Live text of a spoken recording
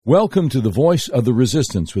Welcome to the Voice of the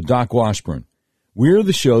Resistance with Doc Washburn. We're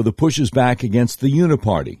the show that pushes back against the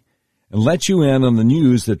Uniparty and lets you in on the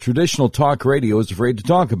news that traditional talk radio is afraid to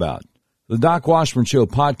talk about. The Doc Washburn Show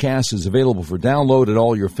podcast is available for download at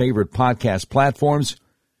all your favorite podcast platforms.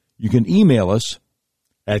 You can email us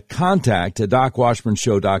at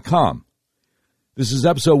contact@docwashburnshow.com. This is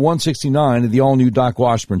episode 169 of the all-new Doc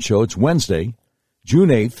Washburn Show. It's Wednesday, June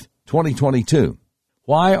 8th, 2022.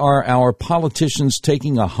 Why are our politicians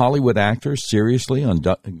taking a Hollywood actor seriously on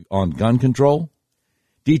gun control?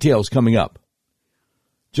 Details coming up.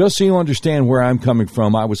 Just so you understand where I'm coming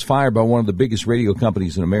from, I was fired by one of the biggest radio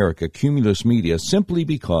companies in America, Cumulus Media, simply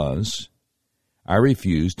because I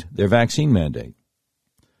refused their vaccine mandate.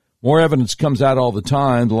 More evidence comes out all the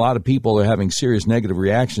time. A lot of people are having serious negative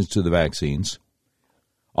reactions to the vaccines.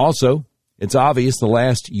 Also, it's obvious the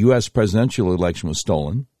last U.S. presidential election was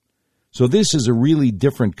stolen. So this is a really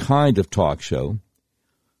different kind of talk show.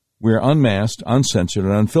 We're unmasked, uncensored,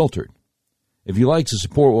 and unfiltered. If you'd like to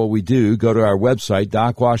support what we do, go to our website,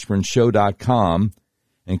 docwashburnshow.com,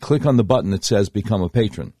 and click on the button that says Become a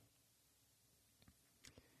Patron.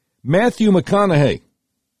 Matthew McConaughey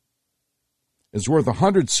is worth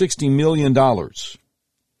 $160 million.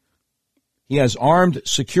 He has armed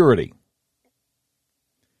security.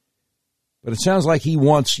 But it sounds like he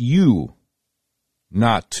wants you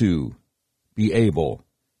not to be able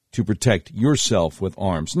to protect yourself with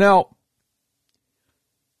arms. Now,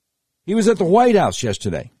 he was at the White House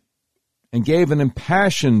yesterday and gave an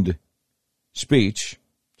impassioned speech,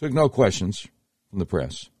 took no questions from the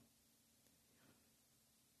press.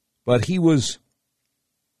 But he was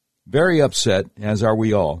very upset, as are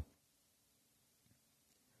we all,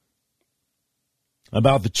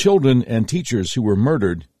 about the children and teachers who were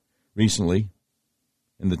murdered recently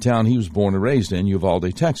in the town he was born and raised in,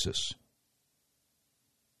 Uvalde, Texas.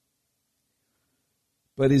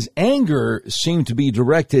 But his anger seemed to be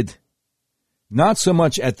directed not so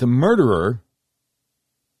much at the murderer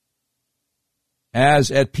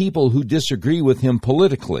as at people who disagree with him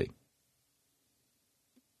politically.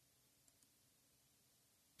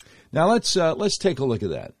 Now let's take a look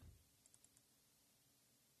at that.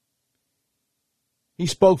 He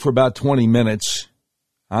spoke for about 20 minutes.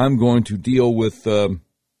 I'm going to deal with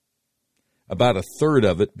about a third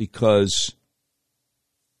of it because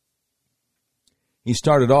he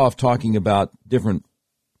started off talking about different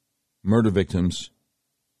murder victims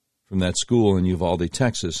from that school in Uvalde,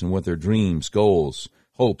 Texas, and what their dreams, goals,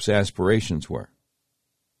 hopes, aspirations were.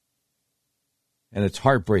 And it's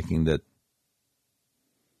heartbreaking that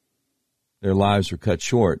their lives were cut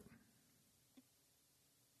short.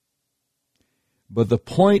 But the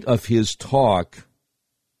point of his talk,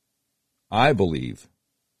 I believe,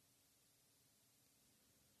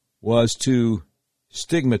 was to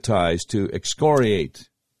stigmatize, to excoriate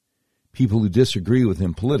people who disagree with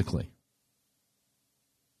him politically.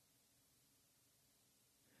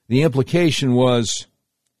 The implication was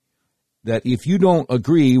that if you don't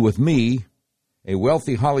agree with me, a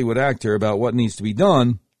wealthy Hollywood actor, about what needs to be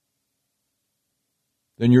done,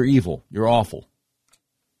 then you're evil, you're awful.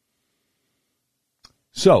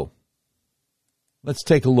 So, let's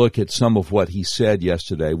take a look at some of what he said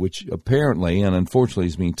yesterday, which apparently and unfortunately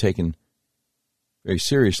is being taken very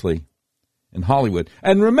seriously in Hollywood.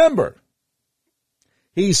 And remember,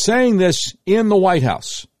 he's saying this in the White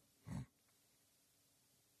House.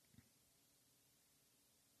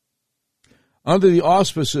 Under the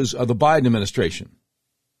auspices of the Biden administration.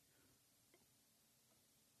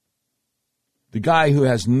 The guy who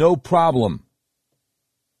has no problem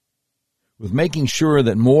with making sure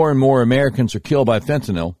that more and more Americans are killed by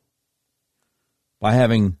fentanyl by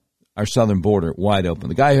having our southern border wide open.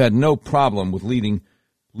 The guy who had no problem with leaving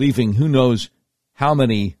who knows how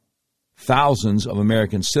many thousands of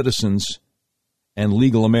American citizens and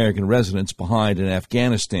legal American residents behind in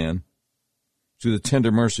Afghanistan to the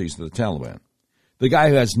tender mercies of the Taliban. The guy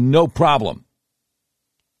who has no problem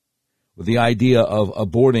with the idea of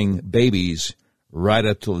aborting babies right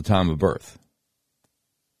up till the time of birth.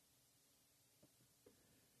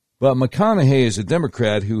 But McConaughey is a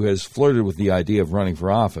Democrat who has flirted with the idea of running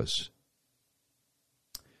for office.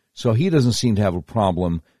 So he doesn't seem to have a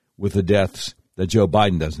problem with the deaths that Joe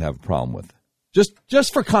Biden doesn't have a problem with.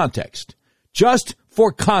 Just for context. Just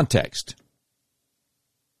for context.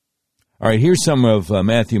 All right, here's some of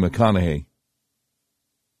Matthew McConaughey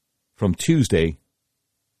from Tuesday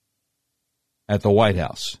at the White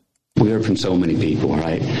House. We heard from so many people,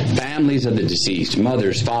 right? Families of the deceased,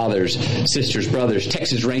 mothers, fathers, sisters, brothers,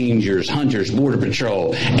 Texas Rangers, hunters, Border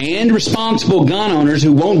Patrol, and responsible gun owners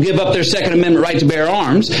who won't give up their Second Amendment right to bear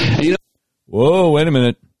arms. Whoa, wait a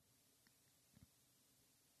minute.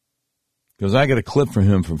 Because I got a clip from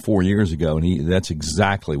him from 4 years ago, and that's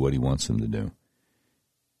exactly what he wants them to do.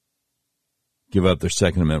 Give up their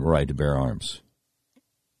Second Amendment right to bear arms.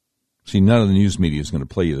 See, none of the news media is going to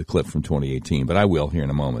play you the clip from 2018, but I will here in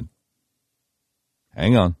a moment.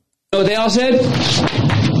 Hang on. You know what they all said?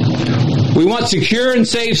 We want secure and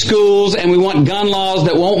safe schools, and we want gun laws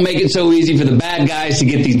that won't make it so easy for the bad guys to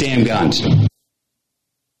get these damn guns.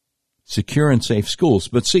 Secure and safe schools.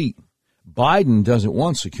 But see, Biden doesn't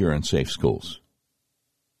want secure and safe schools.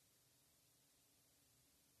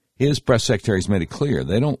 His press secretary's made it clear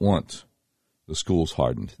they don't want the schools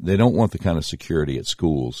hardened. They don't want the kind of security at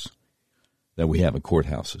schools that we have in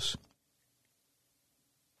courthouses.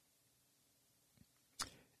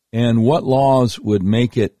 And what laws would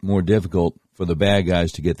make it more difficult for the bad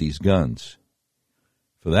guys to get these guns?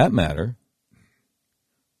 For that matter,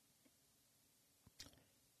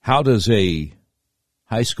 how does a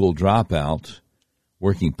high school dropout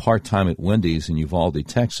working part-time at Wendy's in Uvalde,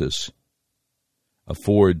 Texas,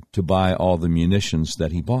 afford to buy all the munitions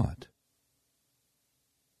that he bought?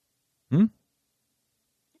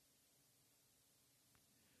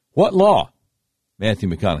 What law, Matthew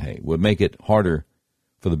McConaughey, would make it harder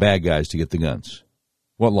for the bad guys to get the guns?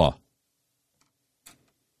 What law?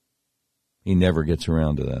 He never gets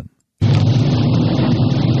around to that.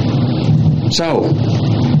 So,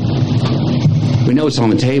 we know it's on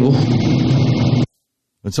the table.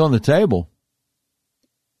 It's on the table.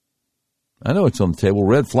 I know it's on the table.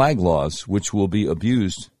 Red flag laws, which will be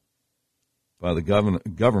abused by the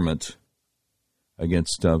government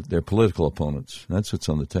against their political opponents. That's what's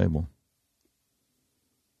on the table.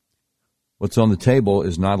 What's on the table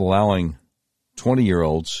is not allowing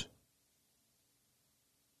 20-year-olds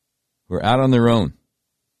who are out on their own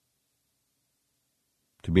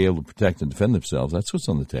to be able to protect and defend themselves. That's what's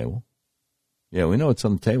on the table. Yeah, we know it's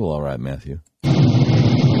on the table, all right, Matthew.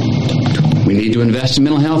 We need to invest in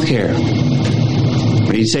mental health care.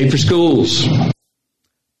 We need safer schools.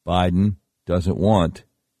 Biden doesn't want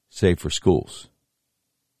safer schools,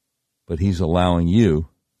 but he's allowing you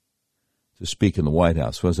to speak in the White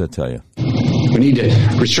House. What does that tell you? We need to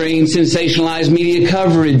restrain sensationalized media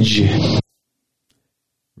coverage.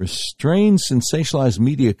 Restrain sensationalized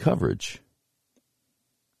media coverage.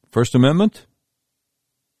 First Amendment?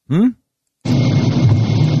 We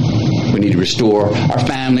need to restore our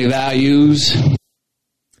family values.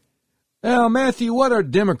 Now, Matthew, what are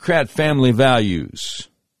Democrat family values?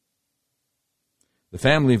 The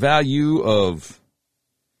family value of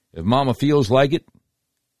if mama feels like it,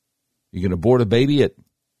 you can abort a baby at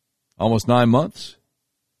almost 9 months?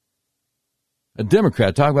 A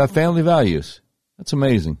Democrat talk about family values. That's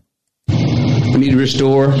amazing. We need to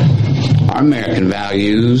restore our American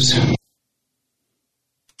values.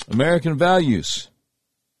 American values.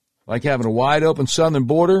 Like having a wide open southern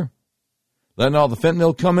border, letting all the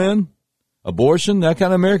fentanyl come in, abortion, that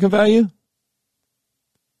kind of American value?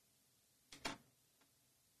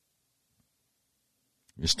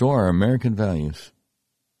 Restore our American values.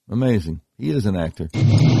 Amazing. He is an actor.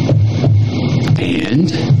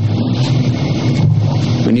 And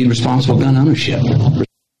we need responsible gun ownership.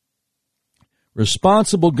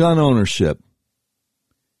 Responsible gun ownership.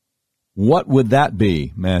 What would that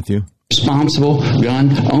be, Matthew? Responsible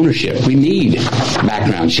gun ownership. We need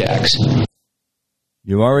background checks.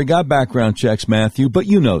 You've already got background checks, Matthew, but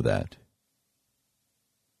you know that.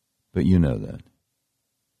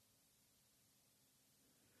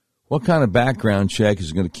 What kind of background check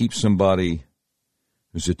is going to keep somebody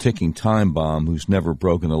who's a ticking time bomb who's never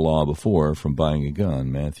broken the law before from buying a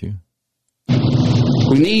gun, Matthew?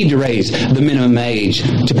 We need to raise the minimum age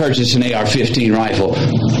to purchase an AR-15 rifle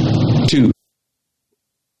to.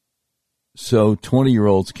 So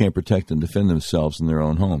 20-year-olds can't protect and defend themselves in their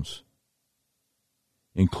own homes,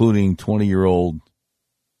 including 20-year-old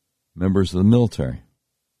members of the military.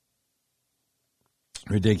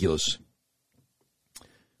 Ridiculous.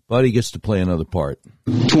 But he gets to play another part.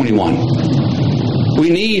 21. We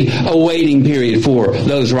need a waiting period for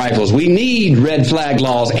those rifles. We need red flag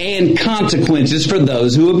laws and consequences for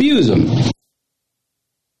those who abuse them.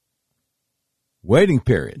 Waiting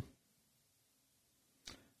period.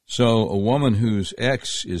 So a woman whose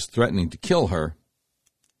ex is threatening to kill her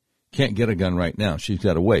can't get a gun right now. She's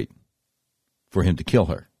got to wait for him to kill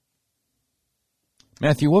her.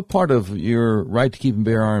 Matthew, what part of your right to keep and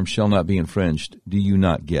bear arms shall not be infringed do you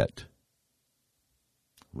not get?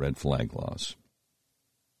 Red flag laws.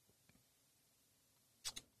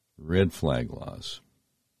 Red flag laws.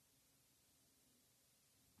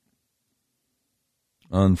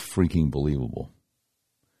 Unfreaking believable.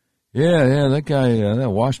 Yeah, that guy, that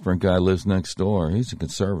Washburn guy lives next door. He's a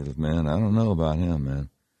conservative, man. I don't know about him, man.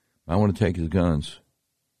 I want to take his guns.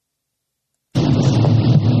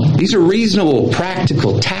 These are reasonable,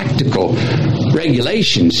 practical, tactical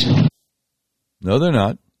regulations. No, they're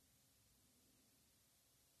not.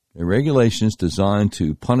 They're regulations designed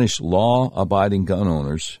to punish law-abiding gun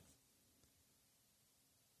owners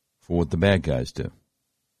for what the bad guys do.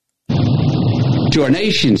 To our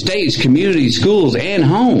nation, states, communities, schools, and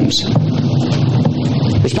homes.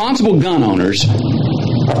 Responsible gun owners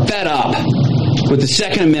are fed up with the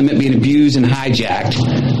Second Amendment being abused and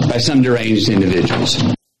hijacked by some deranged individuals.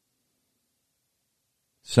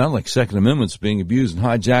 Sound like Second Amendment's being abused and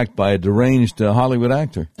hijacked by a deranged Hollywood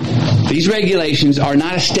actor. These regulations are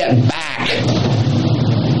not a step back.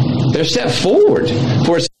 They're a step forward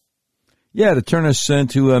for us. Yeah, to turn us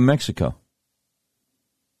into Mexico.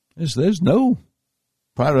 There's no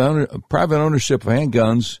private ownership of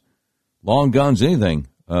handguns, long guns, anything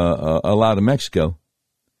allowed in Mexico.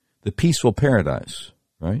 The peaceful paradise,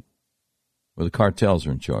 right? Where the cartels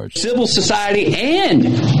are in charge. Civil society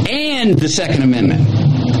and the Second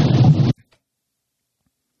Amendment.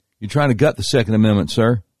 You're trying to gut the Second Amendment,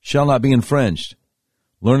 sir. Shall not be infringed.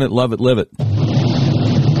 Learn it, love it, live it.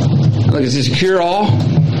 Look, is this a cure-all?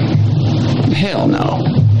 Hell no.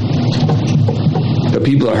 But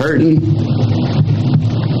people are hurting.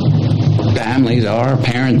 Families are,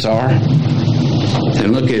 parents are.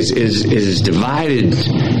 And look, as divided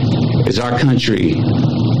as our country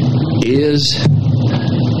is,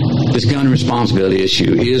 this gun responsibility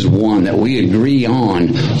issue is one that we agree on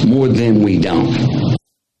more than we don't.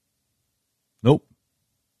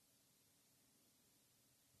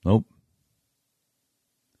 Nope.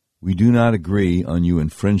 We do not agree on you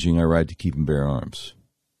infringing our right to keep and bear arms.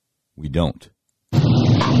 We don't.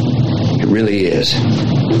 It really is.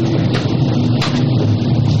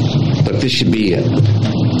 But this should be a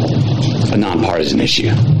nonpartisan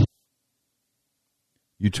issue.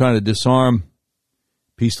 You trying to disarm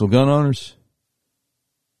peaceful gun owners?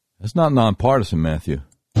 That's not nonpartisan, Matthew.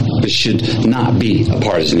 This should not be a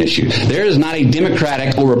partisan issue. There is not a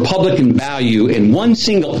Democratic or Republican value in one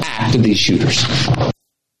single act of these shooters.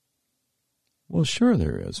 Well, sure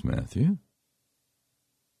there is, Matthew.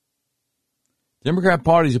 Democrat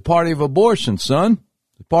Party is a party of abortion, son.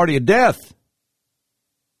 The party of death.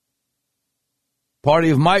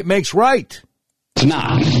 Party of might makes right. It's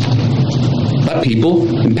not. But people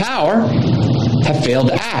in power have failed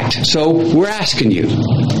to act. So we're asking you.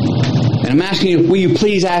 And I'm asking you, will you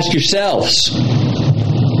please ask yourselves,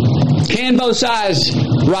 can both sides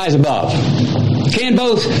rise above? Can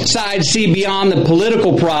both sides see beyond the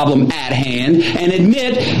political problem at hand and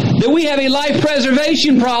admit that we have a life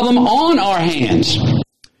preservation problem on our hands?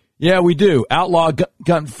 Yeah, we do. Outlaw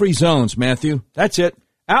gun-free zones, Matthew. That's it.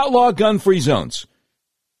 Outlaw gun-free zones.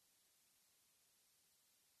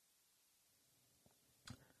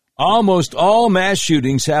 Almost all mass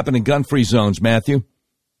shootings happen in gun-free zones, Matthew.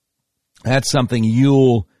 That's something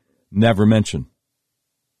you'll never mention.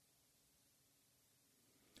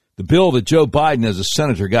 The bill that Joe Biden as a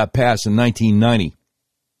senator got passed in 1990.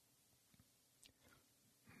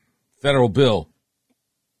 Federal bill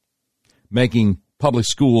making public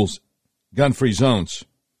schools gun-free zones.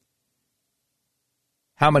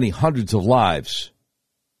 How many hundreds of lives,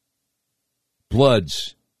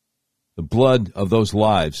 the blood of those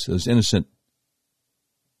lives, those innocent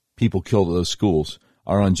people killed at those schools,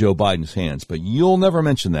 are on Joe Biden's hands. But you'll never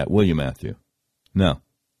mention that, will you, Matthew? No.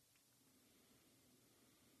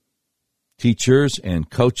 Teachers and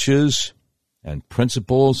coaches and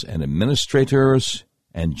principals and administrators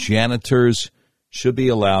and janitors should be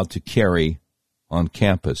allowed to carry on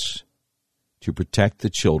campus to protect the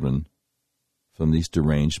children from these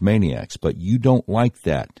deranged maniacs. But you don't like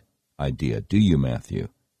that idea, do you, Matthew?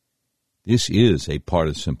 This is a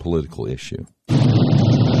partisan political issue.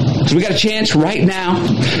 So we got a chance right now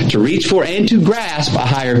to reach for and to grasp a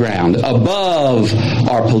higher ground above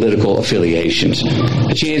our political affiliations.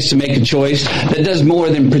 A chance to make a choice that does more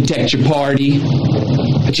than protect your party.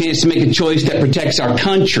 A chance to make a choice that protects our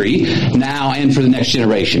country now and for the next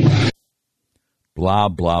generation. Blah,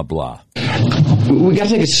 blah, blah. We got to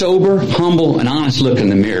take a sober, humble, and honest look in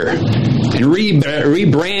the mirror and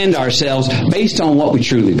rebrand ourselves based on what we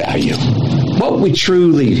truly value. What we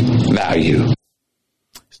truly value.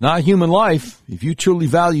 It's not human life. If you truly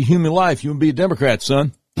value human life, you would be a Democrat,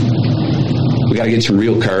 son. We got to get some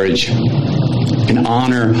real courage and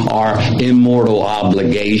honor our immortal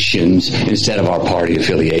obligations instead of our party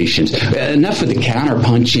affiliations. Enough of the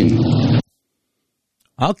counterpunching.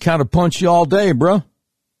 I'll counterpunch you all day, bro.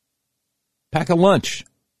 Pack a lunch.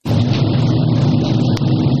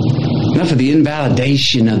 Enough of the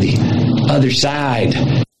invalidation of the other side.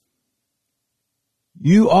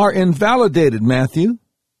 You are invalidated, Matthew.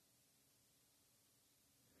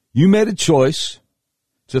 You made a choice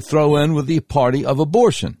to throw in with the party of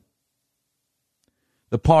abortion,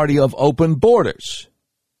 the party of open borders,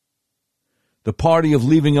 the party of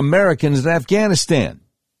leaving Americans in Afghanistan,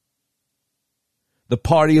 the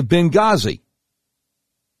party of Benghazi,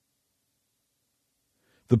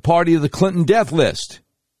 the party of the Clinton death list.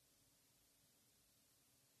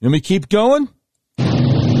 Let me keep going.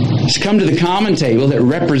 Let's come to the common table that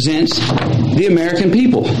represents the American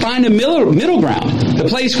people. Find a middle ground, the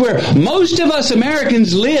place where most of us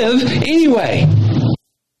Americans live anyway.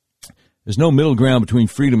 There's no middle ground between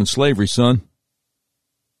freedom and slavery, son.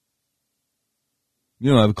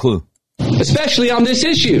 You don't have a clue. Especially on this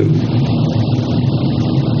issue.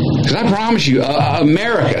 Because I promise you,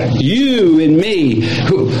 America, you and me,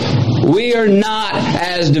 we are not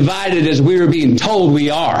as divided as we were being told we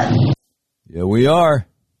are. Yeah, we are.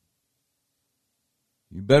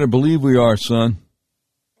 You better believe we are, son.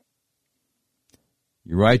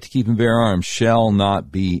 Your right to keep and bear arms shall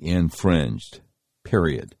not be infringed.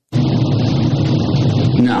 Period. No.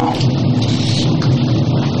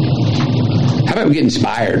 How about we get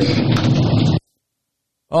inspired?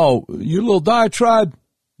 Oh, your little diatribe.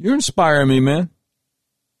 You're inspiring me, man.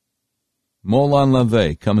 Molon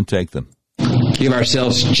Lave, come and take them. Give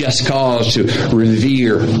ourselves just cause to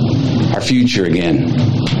revere our future again.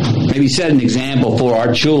 Maybe set an example for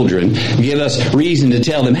our children. Give us reason to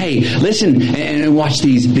tell them, hey, listen and watch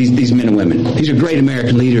these men and women. These are great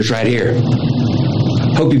American leaders right here.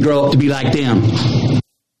 Hope you grow up to be like them.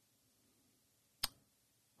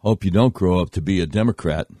 Hope you don't grow up to be a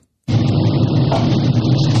Democrat.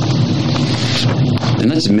 And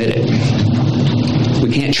let's admit it. We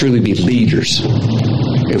can't truly be leaders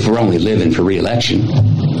if we're only living for re-election.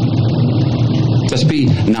 Let's be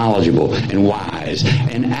knowledgeable and wise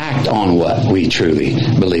and act on what we truly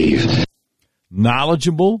believe.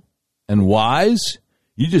 Knowledgeable and wise?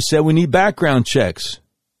 You just said we need background checks.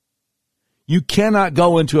 You cannot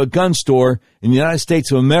go into a gun store in the United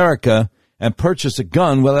States of America and purchase a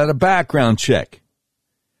gun without a background check.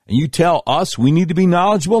 And you tell us we need to be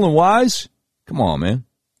knowledgeable and wise? Come on, man.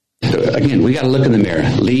 Again, we got to look in the mirror,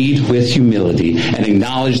 lead with humility, and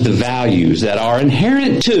acknowledge the values that are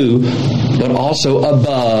inherent to, but also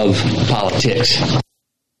above politics.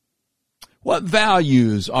 What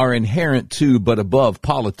values are inherent to, but above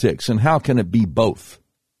politics, and how can it be both?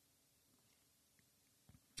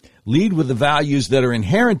 Lead with the values that are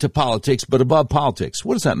inherent to politics, but above politics.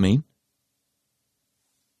 What does that mean?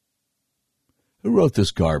 Who wrote this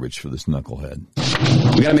garbage for this knucklehead?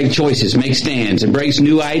 We got to make choices, make stands, embrace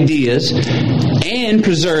new ideas, and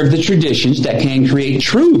preserve the traditions that can create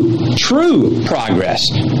true progress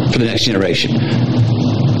for the next generation.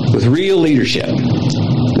 With real leadership,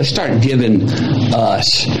 let's start giving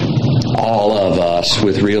us, all of us,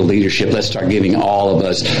 with real leadership, let's start giving all of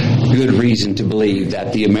us good reason to believe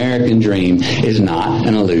that the American dream is not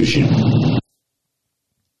an illusion.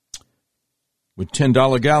 With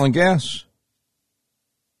 $10 gallon gas?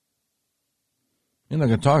 You're not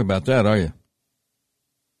going to talk about that, are you?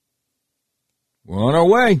 We're on our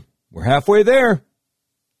way. We're halfway there.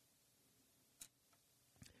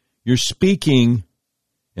 You're speaking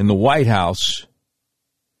in the White House,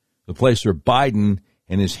 the place where Biden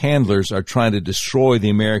and his handlers are trying to destroy the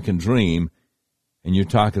American dream, and you're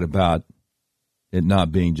talking about it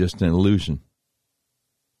not being just an illusion.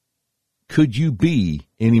 Could you be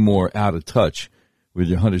any more out of touch with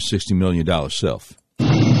your $160 million self?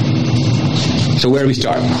 So where do we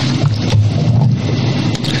start?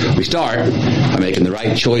 We start by making the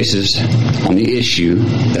right choices on the issue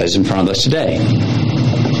that is in front of us today.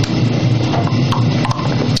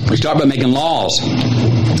 We start by making laws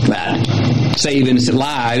that save innocent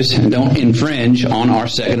lives and don't infringe on our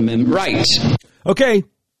Second Amendment rights. Okay,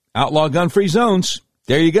 outlaw gun-free zones.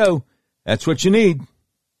 There you go. That's what you need.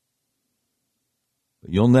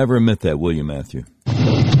 But you'll never admit that, will you, Matthew?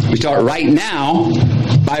 We start right now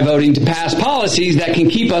by voting to pass policies that can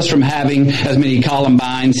keep us from having as many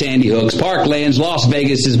Columbine, Sandy Hooks, Parklands, Las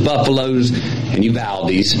Vegas, Buffaloes, and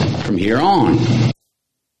Uvaldes from here on.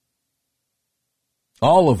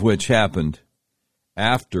 All of which happened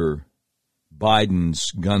after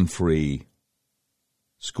Biden's gun-free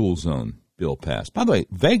school zone bill passed. By the way,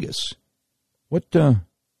 Vegas. What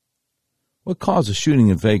caused the shooting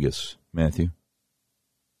in Vegas, Matthew?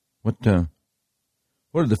 What did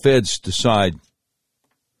the feds decide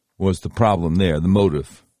was the problem there, the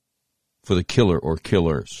motive for the killer or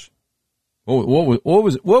killers? What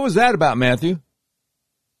was that about, Matthew?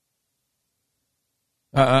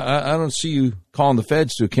 I don't see you calling the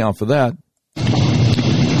feds to account for that.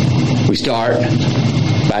 We start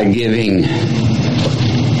by giving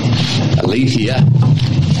Alethea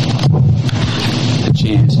a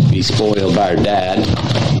chance to be spoiled by her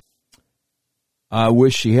dad. I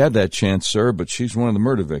wish she had that chance, sir, but she's one of the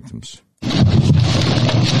murder victims.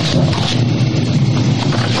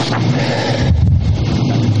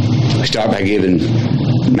 We start by giving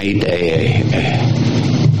Mate a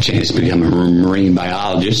chance to become a marine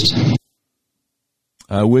biologist.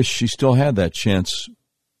 I wish she still had that chance,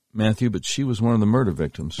 Matthew, but she was one of the murder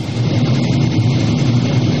victims. We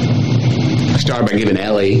start by giving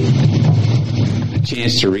Ellie a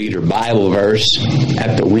chance to read her Bible verse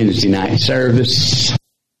at the Wednesday night service.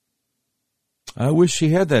 I wish she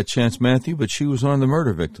had that chance, Matthew, but she was one of the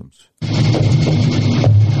murder victims.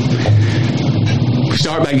 We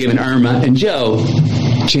start by giving Irma and Joe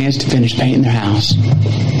a chance to finish painting their house.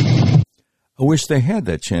 I wish they had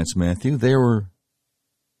that chance, Matthew.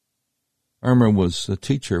 Irma was a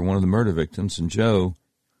teacher, one of the murder victims, and Joe,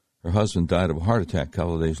 her husband, died of a heart attack a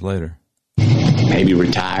couple of days later. Maybe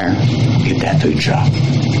retire, get that food truck.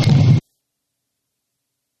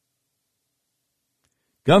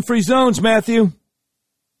 Gun-free zones, Matthew.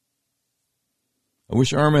 I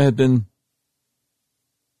wish Irma had been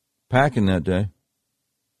packing that day.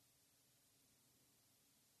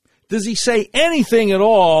 Does he say anything at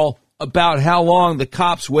all about how long the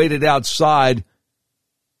cops waited outside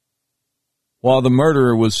while the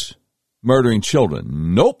murderer was murdering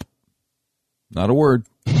children? Nope. Not a word.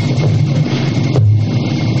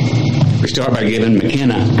 We start by giving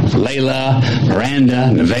McKenna, Layla,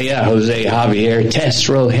 Miranda, Nevaeh, Jose, Javier, Tess,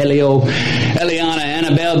 Rogelio, Eliana,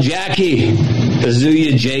 Annabelle, Jackie,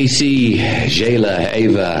 Azuya, JC, Jayla,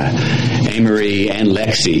 Ava, Amory, and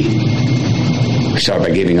Lexi. We start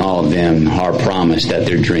by giving all of them our promise that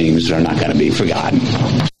their dreams are not going to be forgotten.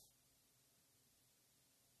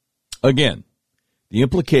 Again, the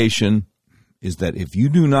implication is that if you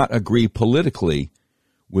do not agree politically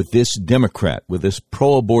with this Democrat, with this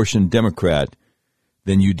pro-abortion Democrat,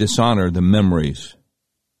 then you dishonor the memories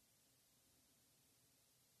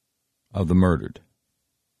of the murdered.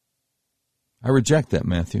 I reject that,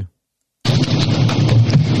 Matthew.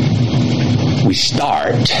 We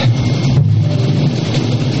start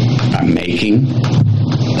by making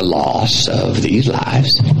the loss of these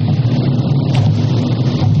lives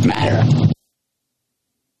matter.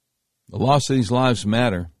 The loss of these lives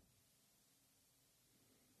matter.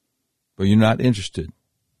 But you're not interested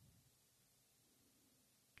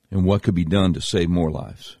in what could be done to save more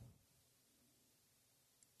lives.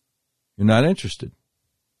 You're not interested.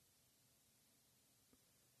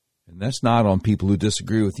 And that's not on people who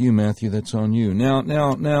disagree with you, Matthew. That's on you. Now,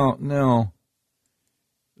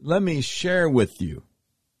 let me share with you.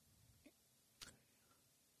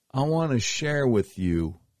 I want to share with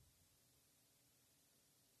you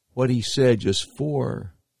what he said just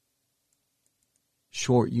 4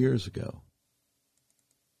 short years ago.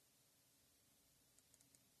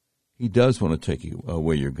 He does want to take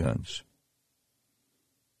away your guns.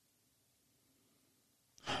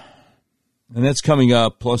 And that's coming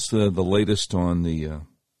up, plus the latest on the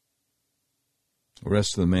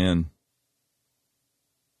arrest of the man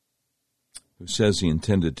who says he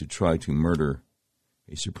intended to try to murder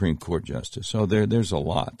a Supreme Court justice. So there's a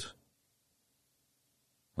lot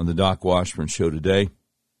on the Doc Washburn Show today.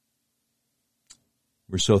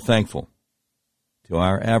 We're so thankful to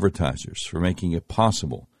our advertisers for making it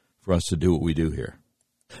possible for us to do what we do here.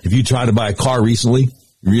 If you tried to buy a car recently,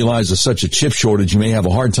 you realize there's such a chip shortage, you may have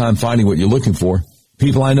a hard time finding what you're looking for.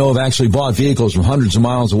 People I know have actually bought vehicles from hundreds of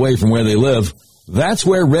miles away from where they live. That's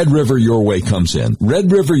where Red River Your Way comes in.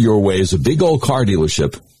 Red River Your Way is a big old car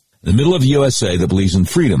dealership in the middle of the USA that believes in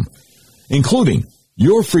freedom, including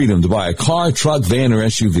your freedom to buy a car, truck, van, or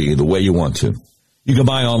SUV the way you want to. You can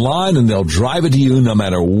buy online and they'll drive it to you no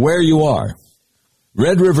matter where you are.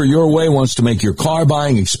 Red River Your Way wants to make your car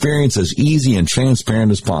buying experience as easy and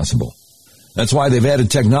transparent as possible. That's why they've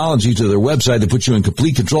added technology to their website that puts you in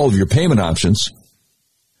complete control of your payment options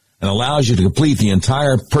and allows you to complete the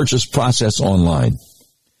entire purchase process online.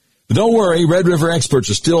 But don't worry, Red River experts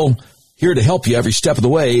are still here to help you every step of the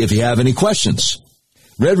way if you have any questions.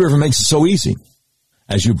 Red River makes it so easy.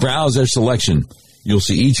 As you browse their selection, you'll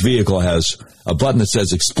see each vehicle has a button that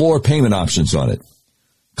says Explore Payment Options on it.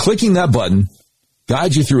 Clicking that button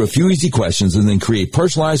guides you through a few easy questions and then create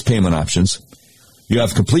personalized payment options you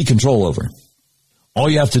have complete control over. All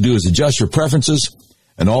you have to do is adjust your preferences,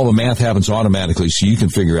 and all the math happens automatically so you can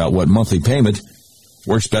figure out what monthly payment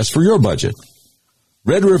works best for your budget.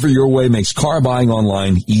 Red River Your Way makes car buying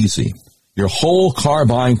online easy. Your whole car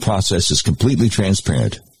buying process is completely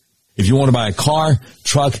transparent. If you want to buy a car,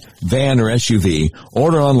 truck, van, or SUV,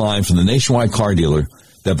 order online from the nationwide car dealer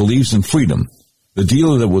that believes in freedom, the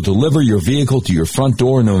dealer that will deliver your vehicle to your front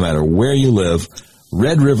door no matter where you live,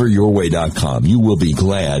 RedRiverYourWay.com. You will be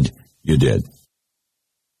glad you did.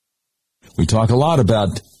 We talk a lot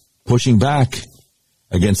about pushing back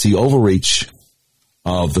against the overreach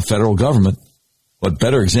of the federal government. What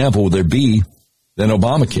better example would there be than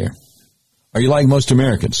Obamacare? Are you like most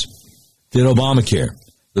Americans? Did Obamacare,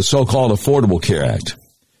 the so-called Affordable Care Act,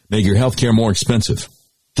 make your health care more expensive?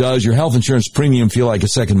 Does your health insurance premium feel like a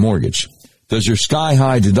second mortgage? Does your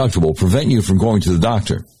sky-high deductible prevent you from going to the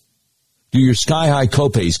doctor? Do your sky-high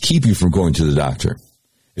copays keep you from going to the doctor?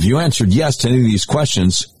 If you answered yes to any of these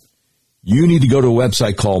questions, you need to go to a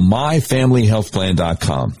website called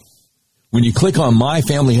MyFamilyHealthPlan.com. When you click on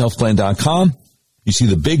MyFamilyHealthPlan.com, you see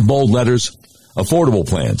the big bold letters, Affordable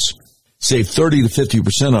Plans. Save 30 to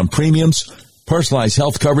 50% on premiums, personalized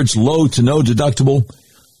health coverage, low to no deductible,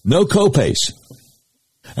 no copays.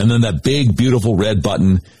 And then that big, beautiful red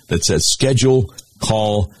button that says Schedule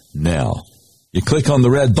Call Now. You click on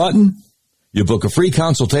the red button, you book a free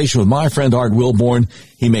consultation with my friend Art Wilborn.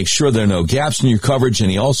 He makes sure there are no gaps in your coverage,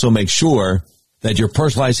 and he also makes sure that your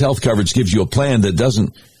personalized health coverage gives you a plan that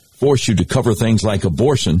doesn't force you to cover things like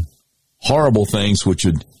abortion, horrible things which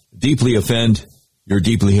would deeply offend your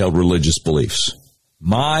deeply held religious beliefs.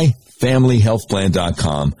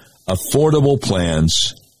 MyFamilyHealthPlan.com. Affordable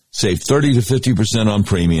plans. Save 30 to 50% on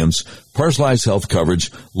premiums. Personalized health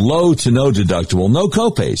coverage. Low to no deductible. No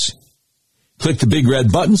copays. Click the big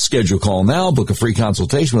red button. Schedule call now. Book a free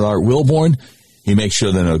consultation with Art Wilborn. He makes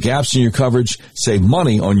sure there are no gaps in your coverage. Save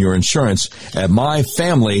money on your insurance at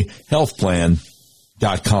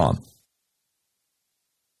MyFamilyHealthPlan.com.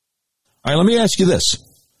 All right, let me ask you this.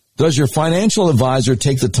 Does your financial advisor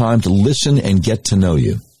take the time to listen and get to know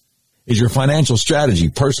you? Is your financial strategy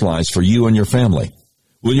personalized for you and your family?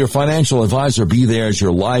 Will your financial advisor be there as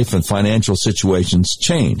your life and financial situations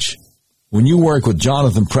change? When you work with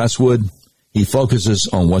Jonathan Presswood, he focuses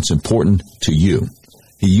on what's important to you.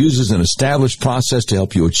 He uses an established process to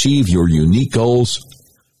help you achieve your unique goals,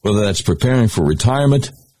 whether that's preparing for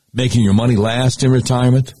retirement, making your money last in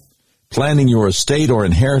retirement, planning your estate or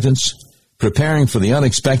inheritance, preparing for the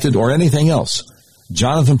unexpected, or anything else.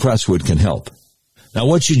 Jonathan Presswood can help. Now,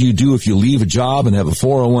 what should you do if you leave a job and have a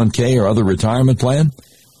 401k or other retirement plan?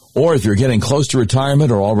 Or if you're getting close to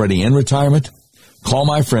retirement or already in retirement? Call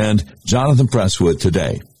my friend Jonathan Presswood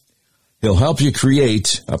today. He'll help you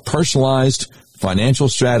create a personalized financial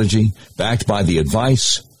strategy backed by the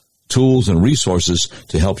advice, tools, and resources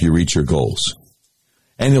to help you reach your goals.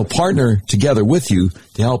 And he'll partner together with you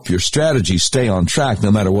to help your strategy stay on track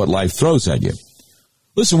no matter what life throws at you.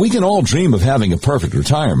 Listen, we can all dream of having a perfect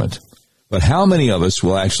retirement, but how many of us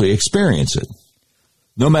will actually experience it?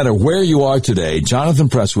 No matter where you are today, Jonathan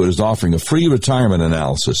Presswood is offering a free retirement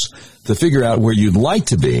analysis to figure out where you'd like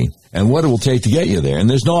to be and what it will take to get you there, and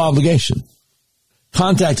there's no obligation.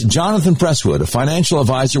 Contact Jonathan Presswood, a financial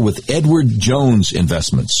advisor with Edward Jones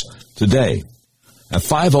Investments, today at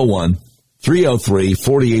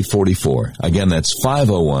 501-303-4844. Again, that's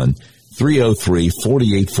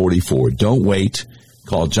 501-303-4844. Don't wait.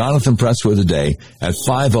 Call Jonathan Presswood today at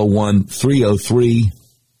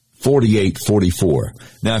 501-303-4844.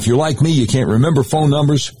 Now, if you're like me, you can't remember phone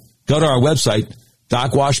numbers, go to our website,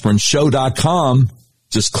 DocWashburnShow.com.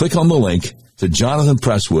 Just click on the link to Jonathan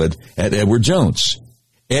Presswood at Edward Jones.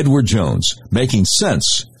 Edward Jones, making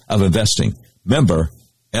sense of investing. Member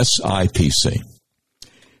SIPC.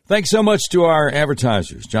 Thanks so much to our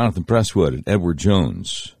advertisers, Jonathan Presswood at Edward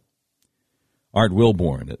Jones, Art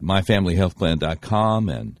Wilborn at MyFamilyHealthPlan.com,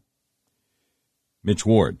 and Mitch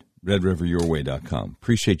Ward, RedRiverYourWay.com.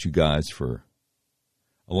 Appreciate you guys for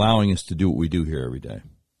allowing us to do what we do here every day.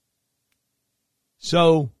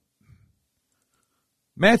 So,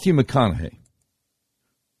 Matthew McConaughey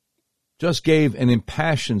just gave an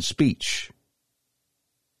impassioned speech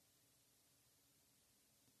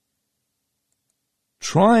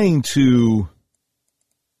trying to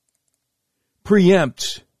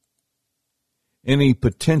preempt any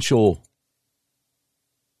potential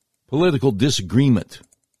political disagreement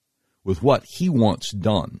with what he wants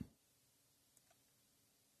done.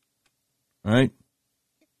 All right?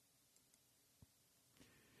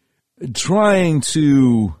 Trying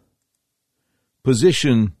to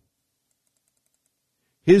position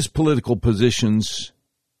his political positions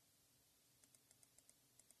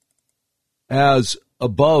as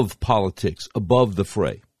above politics, above the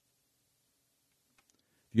fray.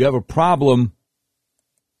 If you have a problem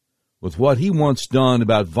with what he wants done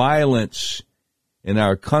about violence in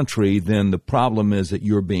our country, then the problem is that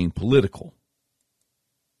you're being political.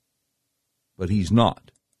 But he's not.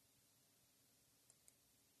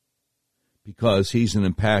 because he's an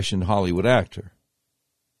impassioned Hollywood actor.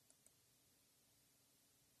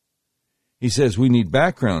 He says we need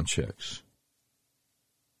background checks.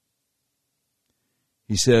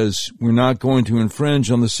 He says we're not going to infringe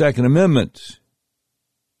on the Second Amendment.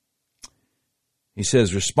 He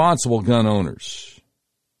says responsible gun owners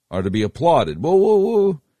are to be applauded.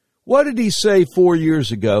 Whoa. What did he say 4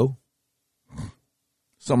 years ago?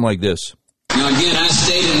 Something like this. Now, again, as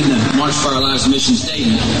stated in the March for Our Lives mission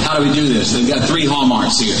statement, how do we do this? They've got 3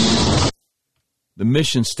 hallmarks here. The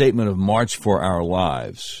mission statement of March for Our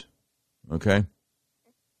Lives. Okay?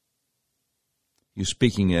 He's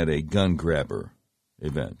speaking at a gun grabber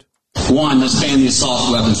event. 1, let's ban the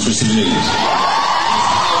assault weapons for civilians.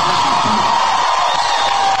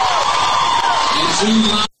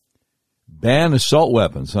 And 2, ban assault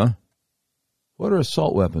weapons, huh? What are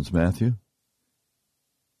assault weapons, Matthew?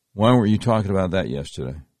 Why weren't you talking about that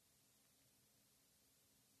yesterday?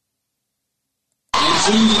 And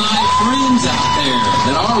to my friends out there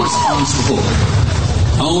that are responsible,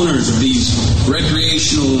 owners of these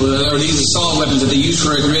recreational or these assault weapons that they use for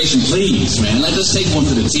recreation, please, man, let us take one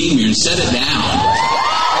for the team here and set it down.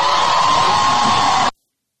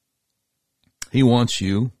 He wants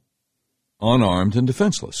you unarmed and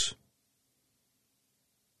defenseless.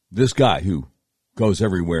 This guy who goes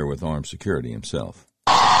everywhere with armed security himself.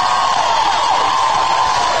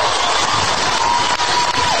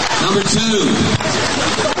 Number 2,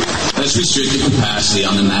 let's restrict the capacity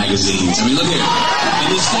on the magazines. I mean, look here.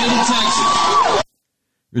 In the state of Texas.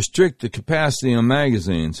 Restrict the capacity on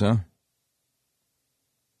magazines, huh?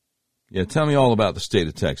 Yeah, tell me all about the state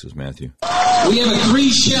of Texas, Matthew. We have a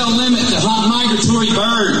 3-shell limit to hunt migratory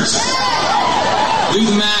birds. Do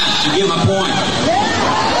the math. You get my point.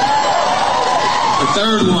 The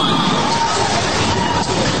third one.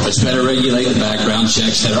 Let's better regulate the background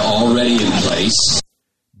checks that are already in place.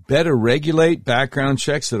 Better regulate background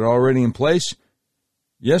checks that are already in place?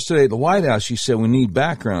 Yesterday at the White House, she said we need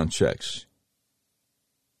background checks.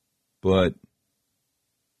 But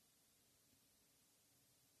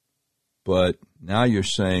now you're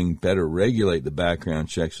saying better regulate the background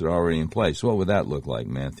checks that are already in place. What would that look like,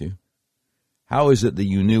 Matthew? How is it that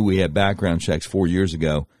you knew we had background checks 4 years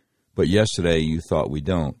ago, but yesterday you thought we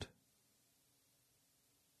don't?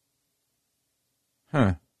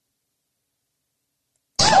 Huh.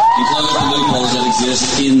 You close the loopholes that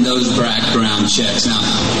exist in those background checks. Now,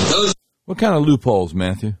 those. What kind of loopholes,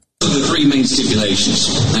 Matthew? Those are the 3 main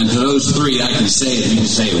stipulations. And for those 3, I can say it. You can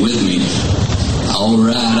say it with me. All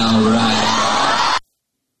right.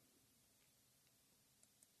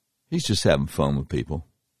 He's just having fun with people.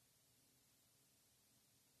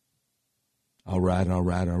 All right.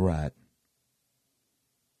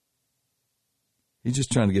 He's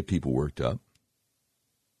just trying to get people worked up.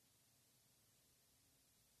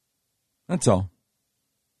 That's all.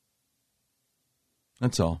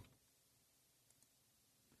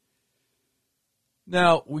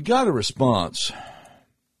 Now, we got a response.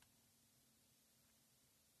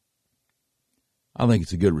 I think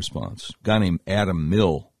it's a good response. A guy named Adam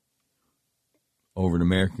Mill over at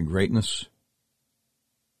American Greatness.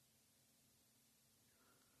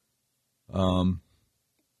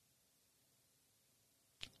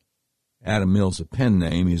 Adam Mill's a pen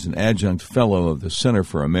name. He's an adjunct fellow of the Center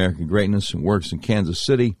for American Greatness and works in Kansas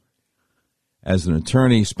City as an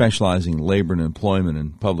attorney specializing in labor and employment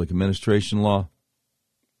and public administration law.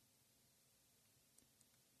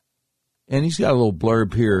 And he's got a little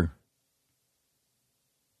blurb here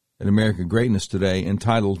at American Greatness today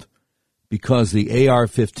entitled, "Because the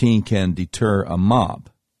AR-15 Can Deter a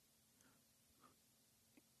Mob."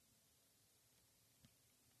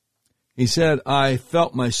 He said, "I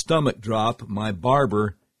felt my stomach drop. My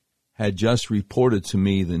barber had just reported to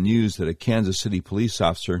me the news that a Kansas City police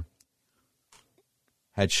officer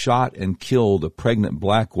had shot and killed a pregnant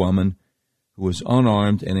black woman who was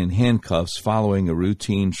unarmed and in handcuffs following a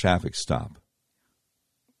routine traffic stop.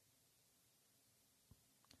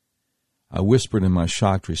 I whispered in my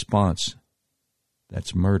shocked response,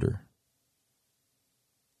 'That's murder.'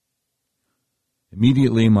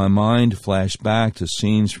 Immediately, my mind flashed back to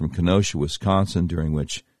scenes from Kenosha, Wisconsin, during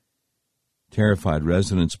which terrified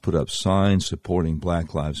residents put up signs supporting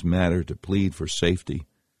Black Lives Matter to plead for safety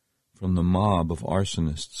from the mob of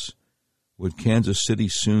arsonists. Would Kansas City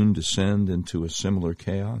soon descend into a similar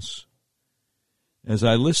chaos? As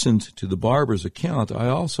I listened to the barber's account, I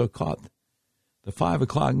also caught the 5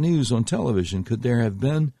 o'clock news on television. Could there have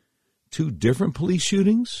been 2 different police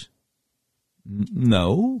shootings?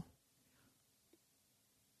 No.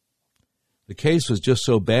 The case was just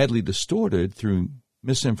so badly distorted through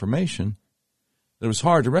misinformation that it was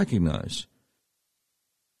hard to recognize.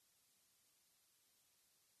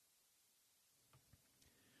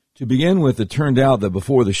 To begin with, it turned out that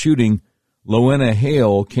before the shooting, Loena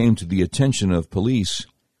Hale came to the attention of police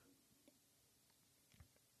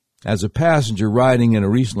as a passenger riding in a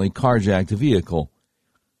recently carjacked vehicle.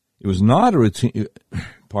 It was not a routine, It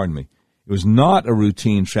was not a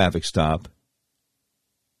routine traffic stop,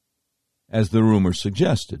 as the rumor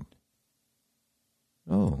suggested.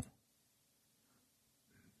 Oh.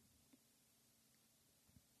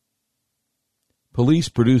 Police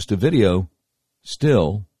produced a video,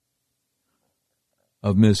 still,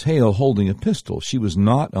 of Ms. Hale holding a pistol. She was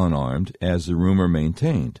not unarmed, as the rumor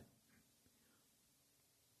maintained.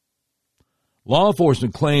 Law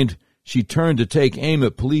enforcement claimed she turned to take aim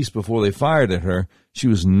at police before they fired at her. She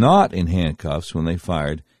was not in handcuffs when they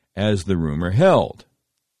fired, as the rumor held.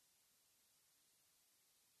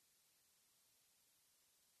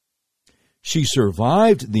 She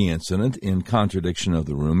survived the incident in contradiction of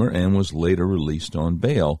the rumor and was later released on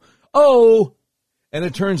bail. Oh, and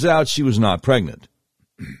it turns out she was not pregnant.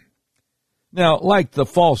 Now, like the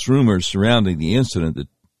false rumors surrounding the incident that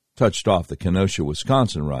touched off the Kenosha,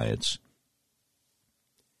 Wisconsin riots,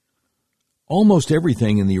 almost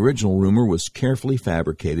everything in the original rumor was carefully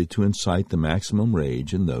fabricated to incite the maximum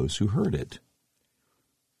rage in those who heard it.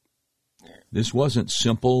 This wasn't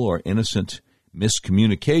simple or innocent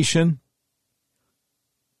miscommunication.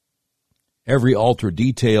 Every altered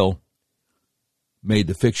detail made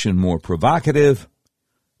the fiction more provocative,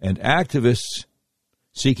 and activists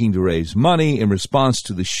seeking to raise money in response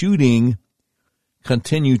to the shooting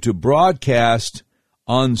continued to broadcast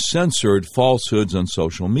uncensored falsehoods on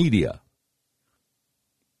social media.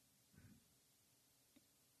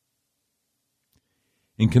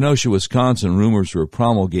 In Kenosha, Wisconsin, rumors were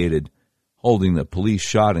promulgated holding that police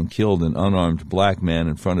shot and killed an unarmed black man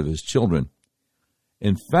in front of his children.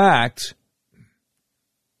 In fact,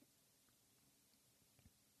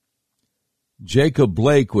 Jacob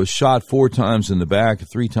Blake was shot 4 times in the back,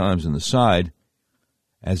 3 times in the side,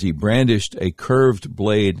 as he brandished a curved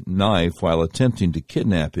blade knife while attempting to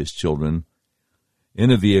kidnap his children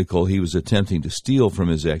in a vehicle he was attempting to steal from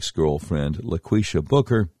his ex-girlfriend, LaQuisha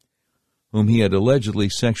Booker, whom he had allegedly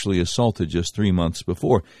sexually assaulted just 3 months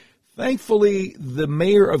before. Thankfully, the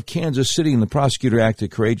mayor of Kansas City and the prosecutor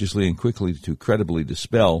acted courageously and quickly to credibly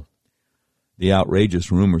dispel the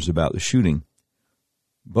outrageous rumors about the shooting.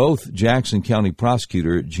 Both Jackson County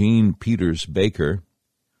prosecutor Gene Peters Baker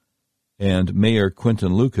and Mayor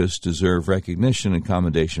Quinton Lucas deserve recognition and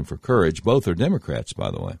commendation for courage. Both are Democrats,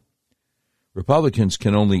 by the way. Republicans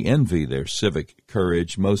can only envy their civic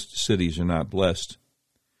courage. Most cities are not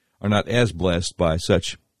as blessed by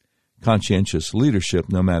such conscientious leadership,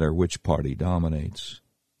 no matter which party dominates.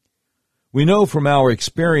 We know from our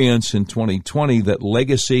experience in 2020 that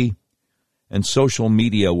legacy and social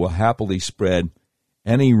media will happily spread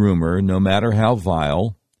any rumor, no matter how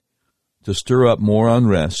vile, to stir up more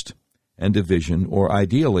unrest and division, or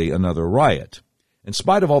ideally another riot. In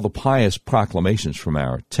spite of all the pious proclamations from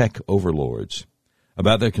our tech overlords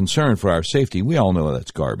about their concern for our safety, we all know that's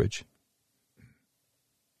garbage.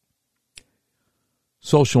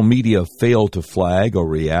 Social media fail to flag or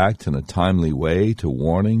react in a timely way to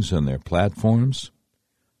warnings on their platforms.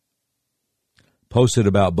 Posted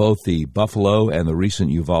about both the Buffalo and the recent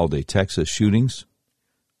Uvalde, Texas shootings.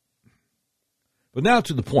 But now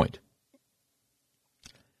to the point.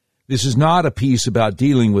 This is not a piece about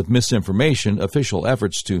dealing with misinformation. Official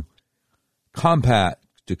efforts to combat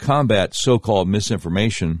so-called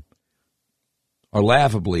misinformation are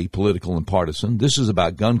laughably political and partisan. This is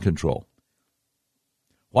about gun control.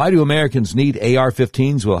 Why do Americans need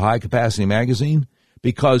AR-15s with a high-capacity magazine?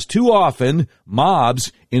 Because too often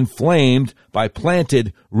mobs inflamed by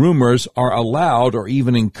planted rumors are allowed or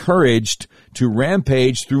even encouraged to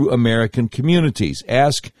rampage through American communities.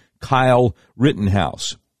 Ask Kyle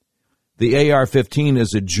Rittenhouse. The AR-15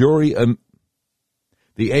 is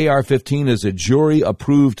a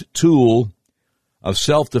jury-approved tool of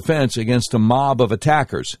self-defense against a mob of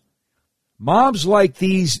attackers. Mobs like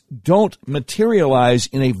these don't materialize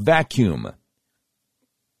in a vacuum.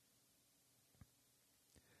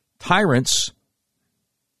 Tyrants,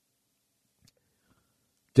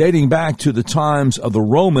 dating back to the times of the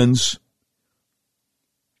Romans,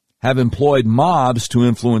 have employed mobs to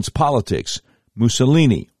influence politics.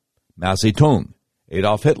 Mussolini, Mao Zedong,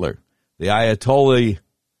 Adolf Hitler, the Ayatollah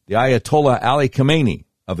Ali Khamenei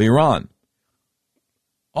of Iran,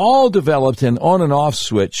 all developed an on and off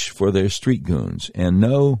switch for their street goons. And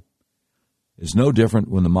is no different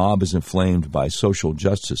when the mob is inflamed by social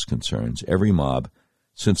justice concerns. Every mob,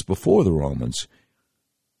 since before the Romans,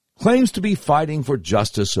 claims to be fighting for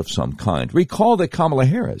justice of some kind. Recall that Kamala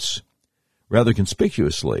Harris, rather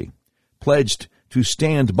conspicuously, pledged to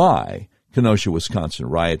stand by Kenosha, Wisconsin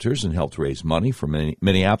rioters and helped raise money for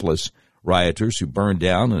Minneapolis rioters who burned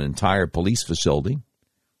down an entire police facility.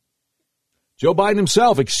 Joe Biden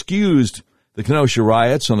himself excused the Kenosha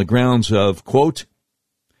riots on the grounds of, quote,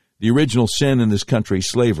 the original sin in this country,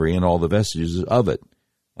 slavery, and all the vestiges of it,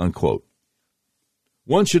 unquote.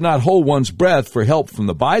 One should not hold one's breath for help from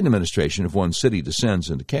the Biden administration if one's city descends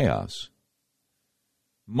into chaos.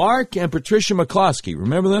 Mark and Patricia McCloskey,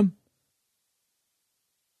 remember them?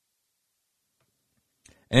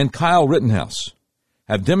 And Kyle Rittenhouse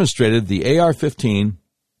have demonstrated the AR-15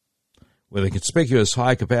 with a conspicuous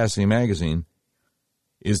high-capacity magazine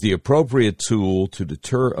is the appropriate tool to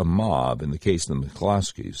deter a mob in the case of the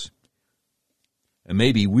McCloskeys, and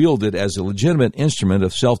may be wielded as a legitimate instrument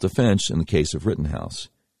of self-defense in the case of Rittenhouse.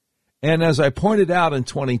 And as I pointed out in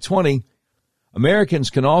 2020,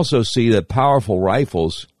 Americans can also see that powerful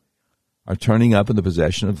rifles are turning up in the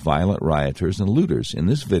possession of violent rioters and looters. In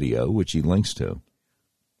this video, which he links to,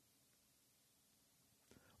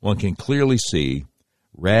 one can clearly see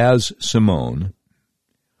Raz Simone,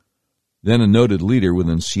 then a noted leader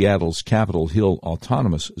within Seattle's Capitol Hill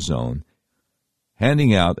Autonomous Zone,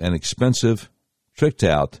 handing out an expensive,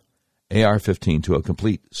 tricked-out AR-15 to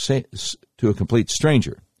a complete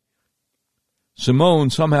stranger. Simone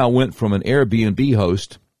somehow went from an Airbnb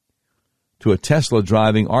host to a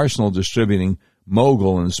Tesla-driving, arsenal-distributing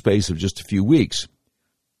mogul in the space of just a few weeks.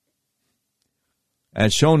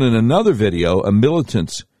 As shown in another video, a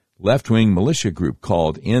militant left-wing militia group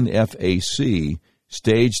called NFAC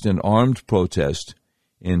staged an armed protest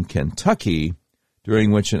in Kentucky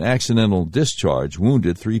during which an accidental discharge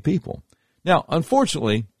wounded 3 people. Now,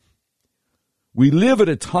 unfortunately, we live at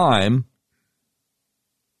a time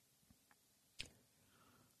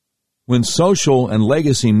when social and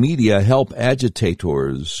legacy media help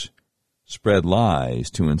agitators spread lies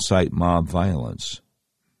to incite mob violence.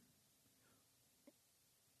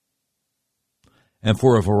 And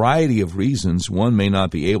for a variety of reasons, one may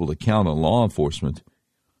not be able to count on law enforcement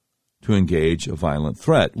to engage a violent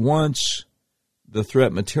threat. Once the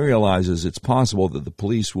threat materializes, it's possible that the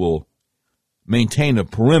police will maintain a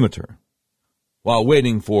perimeter while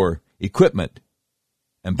waiting for equipment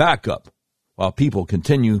and backup while people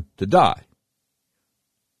continue to die.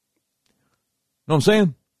 Know what I'm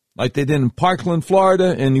saying? Like they did in Parkland,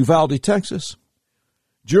 Florida, and Uvalde, Texas.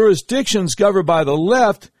 Jurisdictions governed by the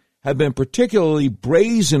left have been particularly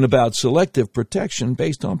brazen about selective protection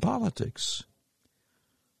based on politics.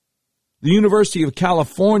 The University of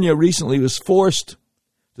California recently was forced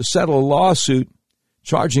to settle a lawsuit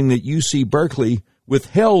charging that UC Berkeley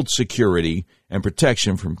withheld security and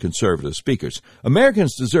protection from conservative speakers.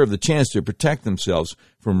 Americans deserve the chance to protect themselves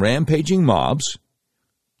from rampaging mobs,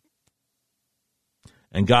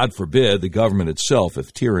 and God forbid the government itself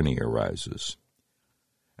if tyranny arises.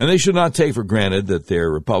 And they should not take for granted that their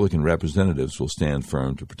Republican representatives will stand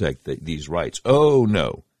firm to protect these rights. Oh,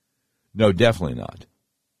 no. No, definitely not.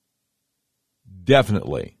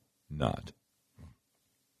 Definitely not.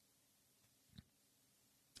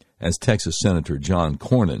 As Texas Senator John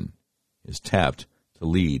Cornyn is tapped to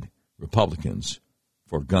lead Republicans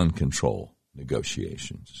for gun control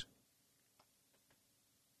negotiations.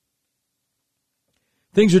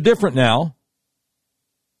 Things are different now.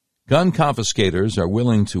 Gun confiscators are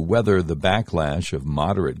willing to weather the backlash of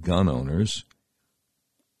moderate gun owners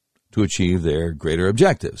to achieve their greater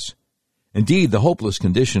objectives. Indeed, the hopeless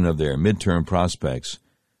condition of their midterm prospects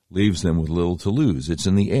leaves them with little to lose. It's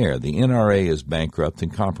in the air. The NRA is bankrupt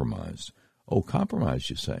and compromised. Oh, compromised,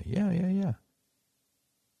 you say? Yeah.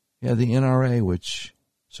 Yeah, the NRA, which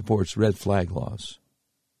supports red flag laws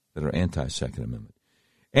that are anti-Second Amendment.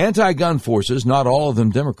 Anti-gun forces, not all of them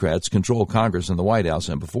Democrats, control Congress and the White House.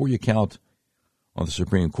 And before you count on the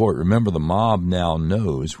Supreme Court, remember the mob now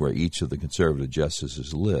knows where each of the conservative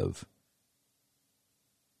justices live.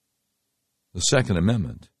 The Second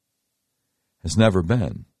Amendment has never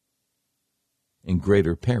been in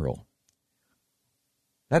greater peril.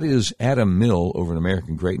 That is Adam Mill over in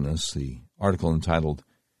American Greatness, the article entitled,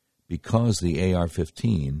 Because the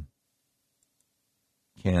AR-15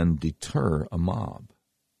 Can Deter a Mob.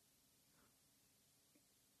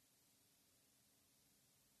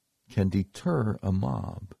 Can deter a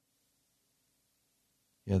mob.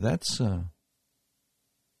 Yeah, that's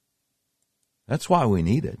why we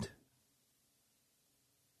need it.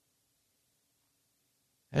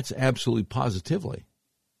 That's absolutely positively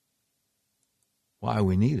why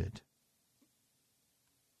we need it.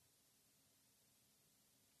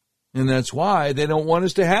 And that's why they don't want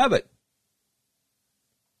us to have it.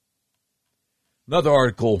 Another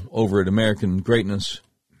article over at American Greatness,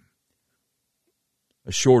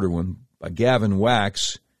 a shorter one, by Gavin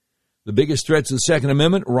Wax. The biggest threat to the Second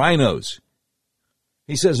Amendment, rhinos.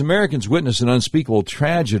 He says Americans witnessed an unspeakable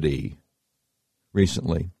tragedy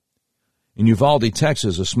recently. In Uvalde,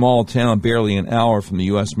 Texas, a small town barely an hour from the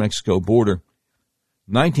U.S.-Mexico border,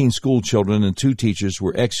 19 school children and 2 teachers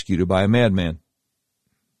were executed by a madman.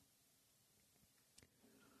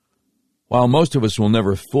 While most of us will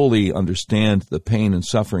never fully understand the pain and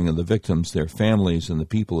suffering of the victims, their families, and the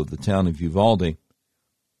people of the town of Uvalde,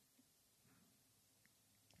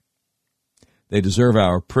 they deserve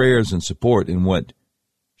our prayers and support in what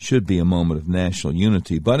should be a moment of national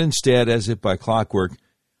unity. But instead, as if by clockwork,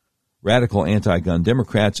 radical anti-gun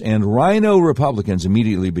Democrats and rhino Republicans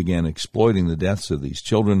immediately began exploiting the deaths of these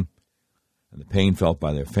children and the pain felt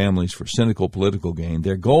by their families for cynical political gain.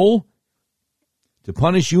 Their goal? To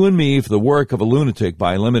punish you and me for the work of a lunatic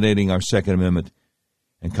by eliminating our Second Amendment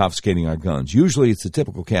and confiscating our guns. Usually it's the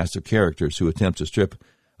typical cast of characters who attempt to strip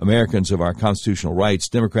Americans of our constitutional rights,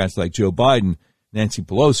 Democrats like Joe Biden, Nancy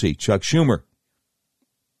Pelosi, Chuck Schumer.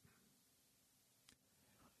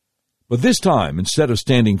 But this time, instead of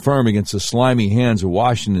standing firm against the slimy hands of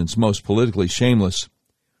Washington's most politically shameless,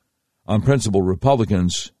 unprincipled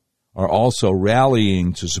Republicans are also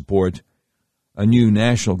rallying to support a new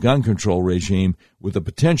national gun control regime with the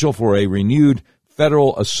potential for a renewed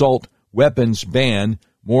federal assault weapons ban,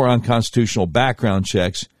 more unconstitutional background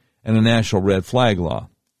checks, and a national red flag law.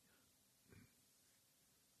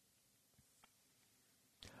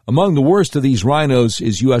 Among the worst of these rhinos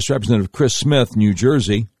is U.S. Representative Chris Smith, New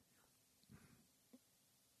Jersey.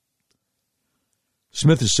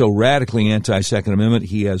 Smith is so radically anti-Second Amendment,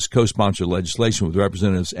 he has co-sponsored legislation with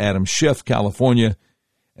Representatives Adam Schiff, California,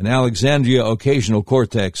 and Alexandria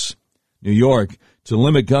Ocasio-Cortez, New York, to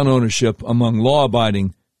limit gun ownership among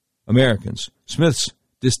law-abiding Americans. Smith's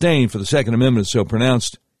disdain for the Second Amendment is so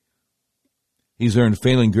pronounced, he's earned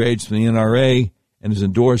failing grades from the NRA and is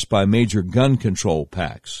endorsed by major gun control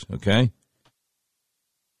PACs, okay?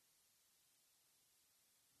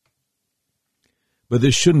 But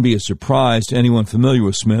this shouldn't be a surprise to anyone familiar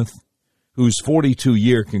with Smith, whose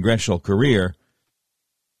 42-year congressional career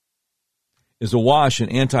is awash in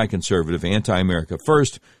anti-conservative, anti-America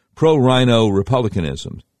first, pro-rhino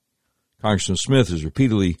Republicanism. Congressman Smith has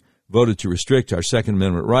repeatedly voted to restrict our Second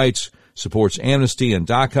Amendment rights, supports amnesty, and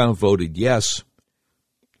DACA, voted yes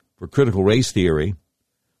for critical race theory,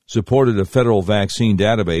 supported a federal vaccine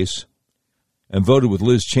database, and voted with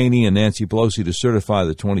Liz Cheney and Nancy Pelosi to certify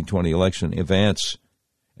the 2020 election advance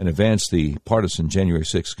the partisan January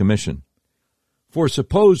 6th commission. For a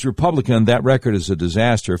supposed Republican, that record is a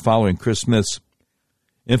disaster following Chris Smith's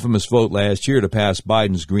infamous vote last year to pass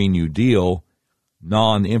Biden's Green New Deal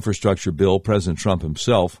non-infrastructure bill. President Trump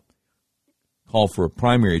himself called for a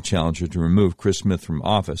primary challenger to remove Chris Smith from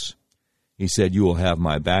office. He said, "You will have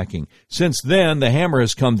my backing." Since then, the hammer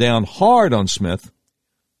has come down hard on Smith,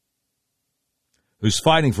 who's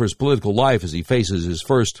fighting for his political life as he faces his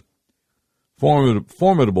first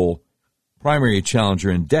formidable primary challenger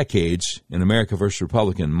in decades in America First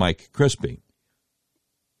Republican Mike Crispy.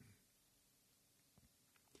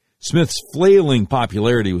 Smith's flailing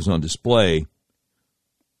popularity was on display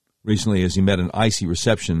recently as he met an icy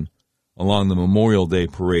reception along the Memorial Day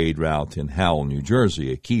parade route in Howell, New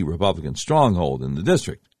Jersey, a key Republican stronghold in the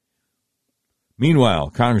district.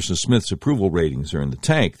 Meanwhile, Congressman Smith's approval ratings are in the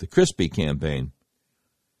tank. The Crispy campaign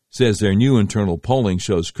says their new internal polling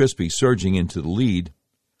shows Crispy surging into the lead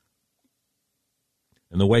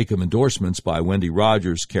in the wake of endorsements by Wendy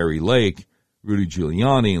Rogers, Carrie Lake, Rudy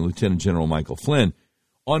Giuliani, and Lieutenant General Michael Flynn.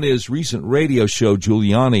 On his recent radio show,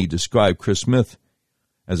 Giuliani described Chris Smith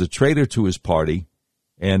as a traitor to his party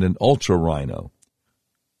and an ultra-rhino.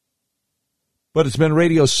 But it's been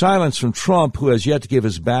radio silence from Trump, who has yet to give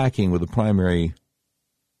his backing with the primary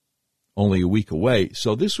only a week away.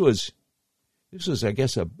 So this was I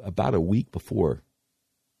guess, about a week before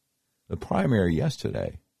the primary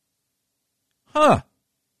yesterday. Because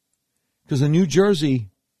the New Jersey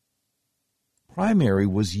primary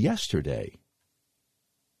was yesterday.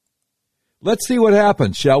 Let's see what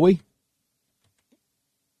happens, shall we?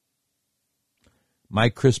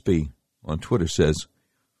 Mike Crispy on Twitter says,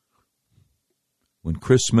 when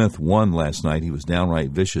Chris Smith won last night, he was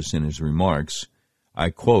downright vicious in his remarks. I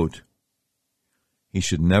quote, "He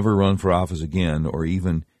should never run for office again or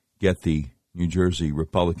even get the New Jersey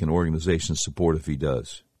Republican organization's support if he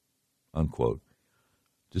does." Unquote.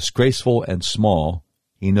 Disgraceful and small,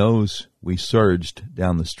 he knows we surged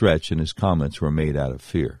down the stretch and his comments were made out of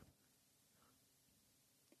fear.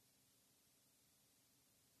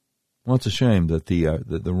 Well, it's a shame that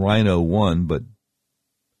the rhino won, but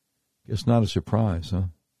I guess not a surprise, huh?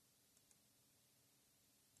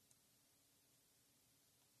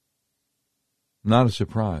 Not a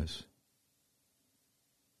surprise.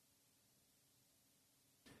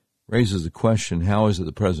 Raises the question, how is it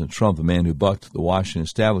that President Trump, a man who bucked the Washington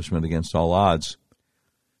establishment against all odds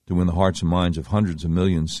to win the hearts and minds of hundreds of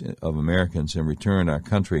millions of Americans and return our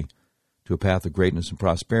country to a path of greatness and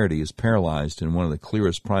prosperity, is paralyzed in one of the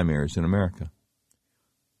clearest primaries in America?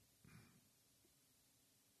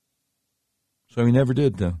 So he never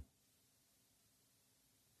did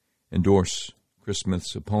endorse Chris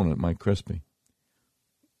Smith's opponent, Mike Crispi.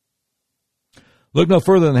 Look no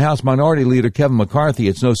further than House Minority Leader Kevin McCarthy.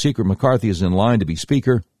 It's no secret McCarthy is in line to be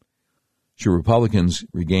Speaker. Should Republicans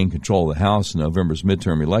regain control of the House in November's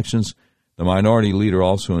midterm elections, the Minority Leader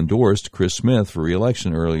also endorsed Chris Smith for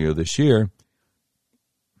re-election earlier this year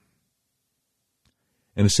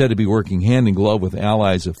and is said to be working hand in glove with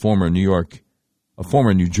allies of former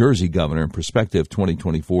New Jersey governor and prospective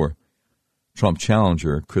 2024 Trump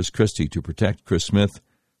challenger Chris Christie to protect Chris Smith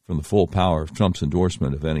from the full power of Trump's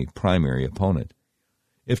endorsement of any primary opponent.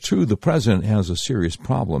 If true, the president has a serious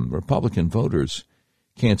problem. Republican voters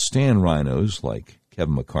can't stand rhinos like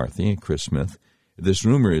Kevin McCarthy and Chris Smith. If this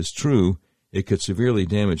rumor is true, it could severely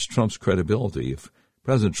damage Trump's credibility. If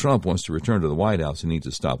President Trump wants to return to the White House, he needs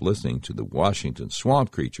to stop listening to the Washington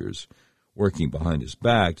swamp creatures working behind his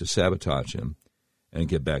back to sabotage him and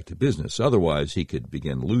get back to business. Otherwise, he could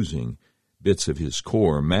begin losing bits of his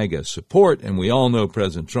core MAGA support, and we all know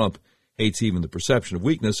President Trump hates even the perception of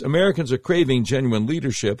weakness. Americans are craving genuine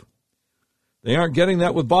leadership. They aren't getting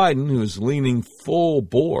that with Biden, who is leaning full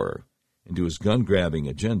bore into his gun-grabbing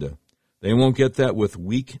agenda. They won't get that with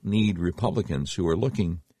weak-kneed Republicans who are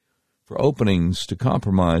looking for openings to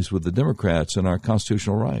compromise with the Democrats and our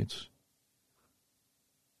constitutional rights.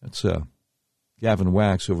 That's Gavin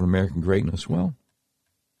Wax over American Greatness. Well,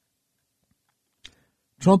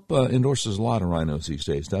 Trump endorses a lot of rhinos these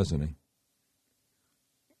days, doesn't he?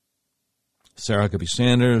 Sarah Huckabee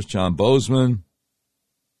Sanders, John Bozeman.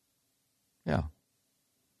 Yeah.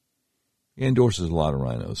 He endorses a lot of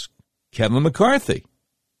rhinos. Kevin McCarthy.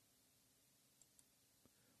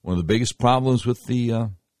 One of the biggest problems with the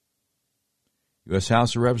U.S.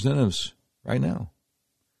 House of Representatives right now.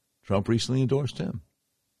 Trump recently endorsed him.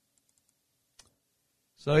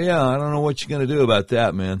 So, yeah, I don't know what you're going to do about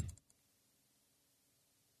that, man.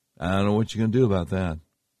 I don't know what you're going to do about that.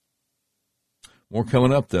 More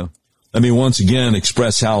coming up, though. Let me once again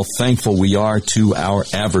express how thankful we are to our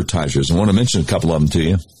advertisers. I want to mention a couple of them to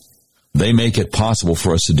you. They make it possible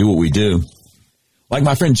for us to do what we do. Like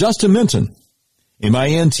my friend Justin Minton,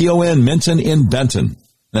 M-I-N-T-O-N, Minton in Benton.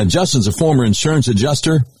 Now, Justin's a former insurance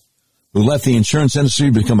adjuster who left the insurance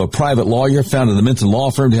industry to become a private lawyer, founded the Minton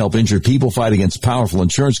Law Firm to help injured people fight against powerful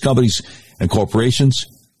insurance companies and corporations.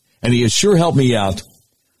 And he has sure helped me out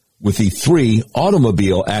with the 3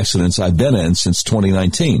 automobile accidents I've been in since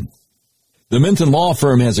 2019. The Minton Law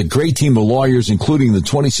Firm has a great team of lawyers, including the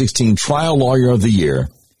 2016 Trial Lawyer of the Year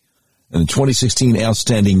and the 2016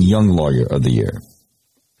 Outstanding Young Lawyer of the Year.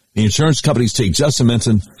 The insurance companies take Justin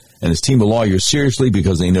Minton and his team of lawyers seriously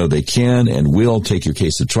because they know they can and will take your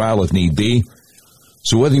case to trial if need be.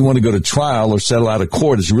 So whether you want to go to trial or settle out of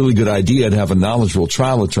court, it's a really good idea to have a knowledgeable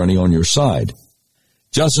trial attorney on your side.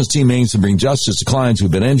 Justin's team aims to bring justice to clients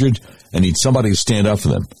who've been injured and need somebody to stand up for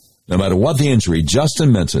them. No matter what the injury,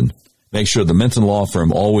 Justin Minton makes sure the Minton Law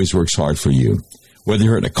Firm always works hard for you. Whether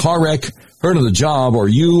you're in a car wreck, hurt on the job, or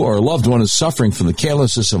you or a loved one is suffering from the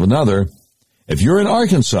carelessness of another, if you're in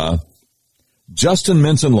Arkansas, Justin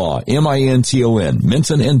Minton Law, M-I-N-T-O-N,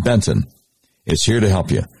 Minton and Benton, is here to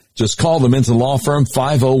help you. Just call the Minton Law Firm,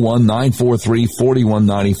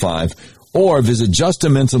 501-943-4195, or visit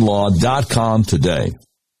justinmintonlaw.com today.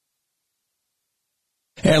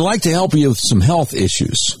 And I'd like to help you with some health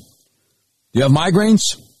issues. Do you have migraines?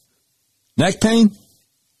 Neck pain?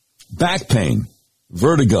 Back pain?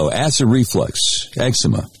 Vertigo? Acid reflux?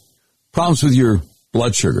 Eczema? Problems with your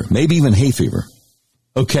blood sugar? Maybe even hay fever?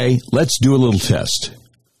 Okay, let's do a little test.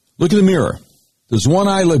 Look in the mirror. Does one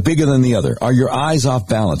eye look bigger than the other? Are your eyes off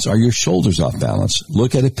balance? Are your shoulders off balance?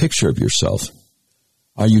 Look at a picture of yourself.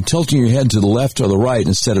 Are you tilting your head to the left or the right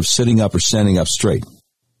instead of sitting up or standing up straight?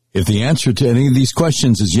 If the answer to any of these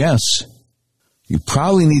questions is yes, you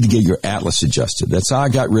probably need to get your atlas adjusted. That's how I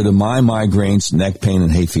got rid of my migraines, neck pain,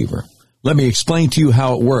 and hay fever. Let me explain to you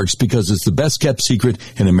how it works because it's the best kept secret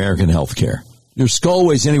in American healthcare. Your skull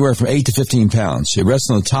weighs anywhere from 8 to 15 pounds. It rests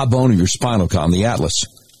on the top bone of your spinal column, the atlas,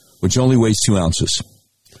 which only weighs 2 ounces.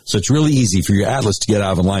 So it's really easy for your atlas to get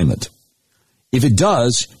out of alignment. If it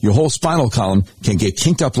does, your whole spinal column can get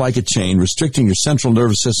kinked up like a chain, restricting your central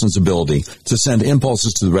nervous system's ability to send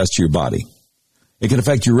impulses to the rest of your body. It can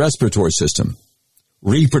affect your respiratory system,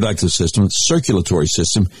 reproductive system, circulatory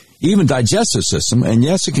system, even digestive system. And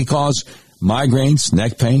yes, it can cause migraines,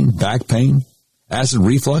 neck pain, back pain, acid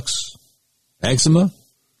reflux, eczema,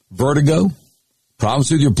 vertigo, problems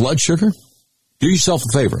with your blood sugar. Do yourself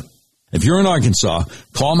a favor. If you're in Arkansas,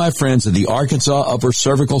 call my friends at the Arkansas Upper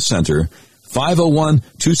Cervical Center,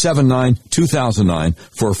 501-279-2009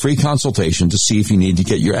 for a free consultation to see if you need to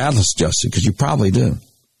get your atlas adjusted, because you probably do.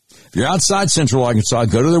 If you're outside Central Arkansas,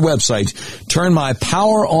 go to their website,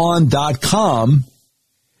 turnmypoweron.com,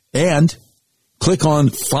 and click on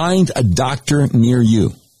Find a Doctor Near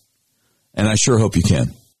You. And I sure hope you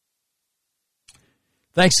can.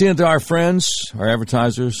 Thanks again to our friends, our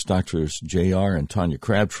advertisers, Drs. J.R. and Tanya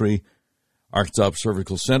Crabtree, Arkansas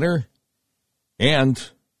Cervical Center,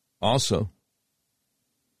 and also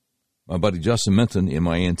my buddy Justin Minton,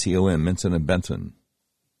 M-I-N-T-O-N, Minton and Benton,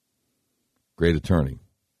 great attorney,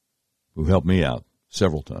 who helped me out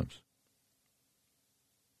several times.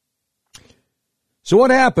 So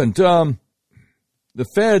what happened? The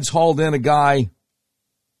feds hauled in a guy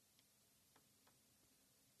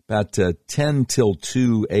about 10 till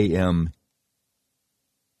 2 a.m.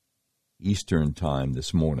 Eastern time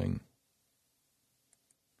this morning,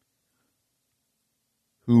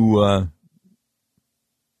 who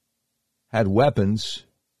had weapons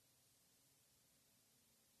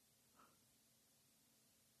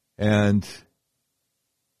and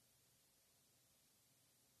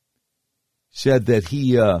said that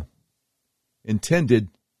he intended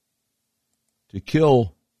to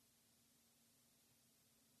kill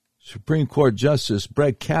Supreme Court Justice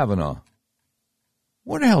Brett Kavanaugh.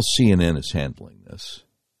 Wonder how CNN is handling this.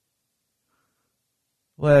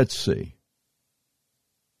 Let's see.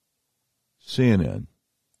 CNN.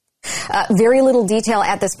 Very little detail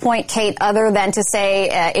at this point, Kate, other than to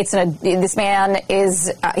say he's an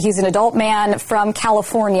adult man from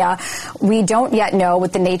California. We don't yet know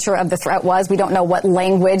what the nature of the threat was. We don't know what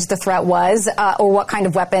language the threat was or what kind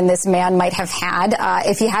of weapon this man might have had,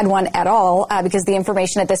 if he had one at all, because the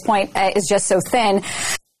information at this point is just so thin.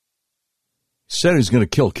 Said he's going to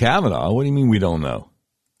kill Kavanaugh. What do you mean we don't know?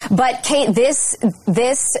 But, Kate, this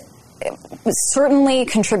certainly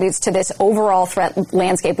contributes to this overall threat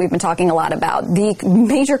landscape we've been talking a lot about. The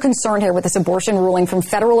major concern here with this abortion ruling from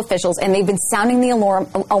federal officials, and they've been sounding the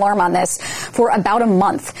alarm on this for about a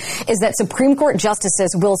month, is that Supreme Court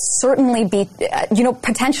justices will certainly be,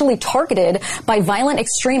 potentially targeted by violent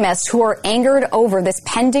extremists who are angered over this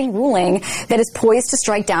pending ruling that is poised to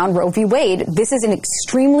strike down Roe v. Wade. This is an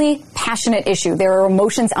extremely passionate issue. There are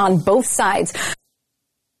emotions on both sides.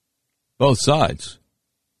 Both sides.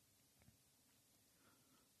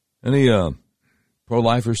 Any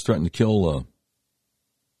pro-lifers threatened to kill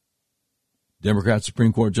Democrat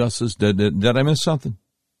Supreme Court justice? Did I miss something?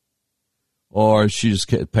 Or she just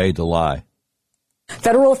get paid to lie?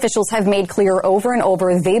 Federal officials have made clear over and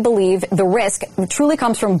over they believe the risk truly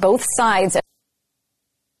comes from both sides.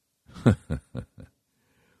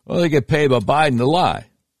 Well, they get paid by Biden to lie,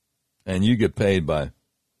 and you get paid by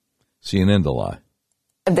CNN to lie.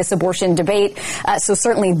 Of this abortion debate. So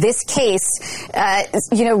certainly this case,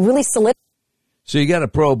 really solidifies. So you got a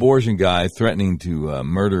pro-abortion guy threatening to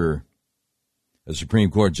murder a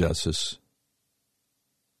Supreme Court justice.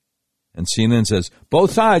 And CNN says,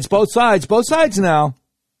 both sides now.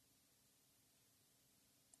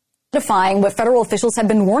 Defying what federal officials have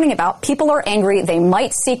been warning about. People are angry. They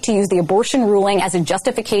might seek to use the abortion ruling as a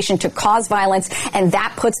justification to cause violence, and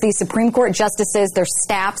that puts these Supreme Court justices, their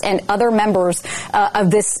staffs, and other members of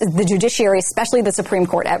the judiciary, especially the Supreme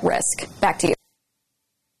Court, at risk. Back to you.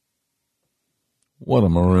 What a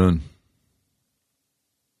maroon.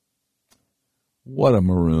 What a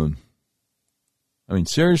maroon. I mean,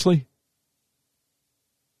 seriously?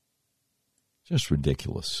 Just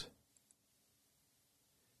ridiculous.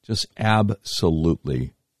 Just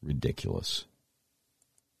absolutely ridiculous.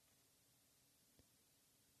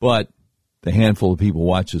 But the handful of people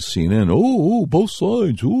watches CNN. Oh, both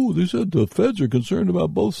sides. Oh, they said the feds are concerned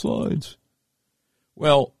about both sides.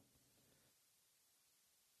 Well,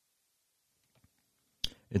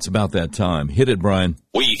 it's about that time. Hit it, Brian.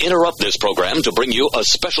 We interrupt this program to bring you a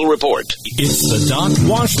special report. It's the Doc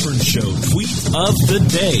Washburn Show tweet of the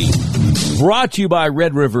day. Brought to you by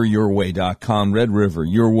RedRiverYourWay.com. Red River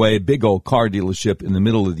Your Way, big old car dealership in the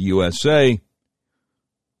middle of the USA.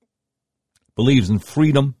 Believes in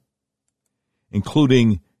freedom,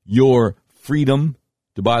 including your freedom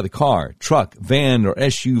to buy the car, truck, van, or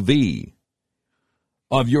SUV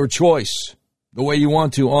of your choice, the way you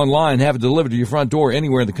want to, online, have it delivered to your front door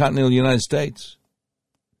anywhere in the continental United States.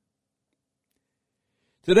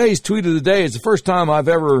 Today's tweet of the day is the first time I've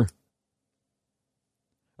ever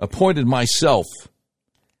appointed myself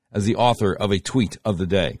as the author of a tweet of the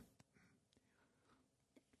day.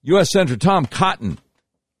 U.S. Senator Tom Cotton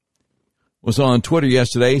was on Twitter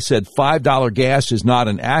yesterday, said $5 gas is not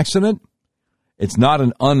an accident. It's not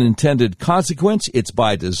an unintended consequence. It's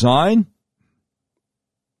by design.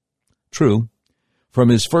 True. From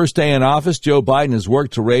his first day in office, Joe Biden has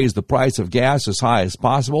worked to raise the price of gas as high as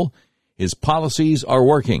possible. His policies are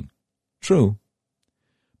working. True.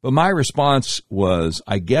 But my response was,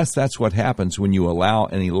 I guess that's what happens when you allow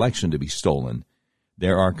an election to be stolen.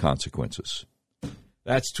 There are consequences.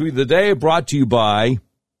 That's Tweet of the Day, brought to you by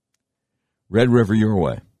Red River Your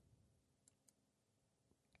Way.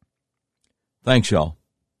 Thanks, y'all.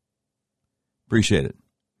 Appreciate it.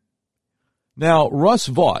 Now, Russ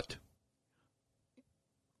Vought,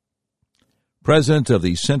 president of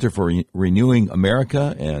the Center for Renewing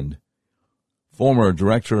America and former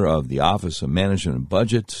director of the Office of Management and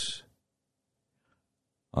Budget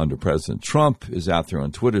under President Trump, is out there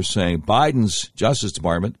on Twitter saying Biden's Justice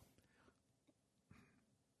Department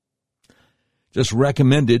just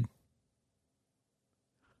recommended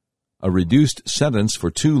a reduced sentence for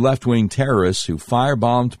 2 left-wing terrorists who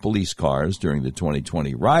firebombed police cars during the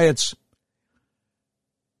 2020 riots.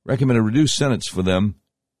 Recommended a reduced sentence for them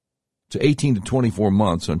to 18 to 24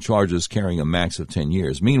 months on charges carrying a max of 10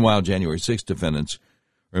 years. Meanwhile, January 6 defendants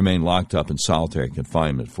remain locked up in solitary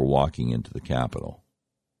confinement for walking into the Capitol.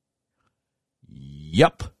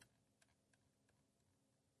 Yep.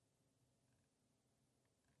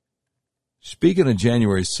 Speaking of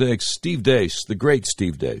January 6th, Steve Deace, the great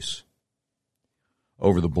Steve Deace,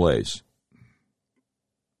 over the Blaze.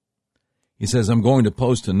 He says, I'm going to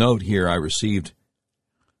post a note here I received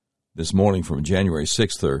this morning from January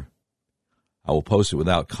 6th. I will post it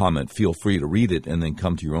without comment. Feel free to read it and then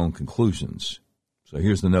come to your own conclusions. So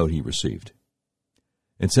here's the note he received.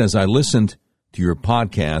 It says, I listened to your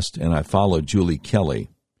podcast and I followed Julie Kelly.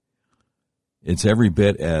 It's every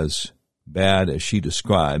bit as bad as she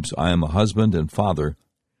describes. I am a husband and father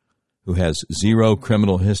who has 0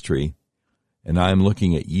 criminal history, and I am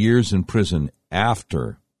looking at years in prison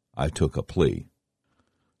after I took a plea.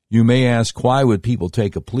 You may ask, why would people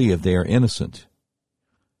take a plea if they are innocent?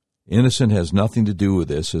 Innocent has nothing to do with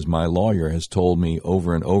this, as my lawyer has told me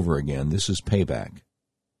over and over again. This is payback.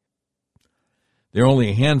 There are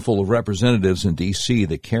only a handful of representatives in D.C.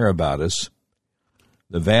 that care about us.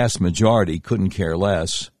 The vast majority couldn't care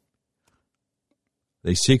less.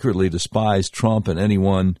 They secretly despise Trump and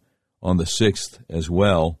anyone on the 6th as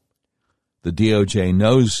well. The DOJ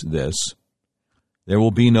knows this. There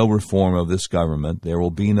will be no reform of this government. There will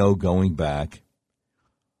be no going back.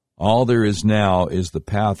 All there is now is the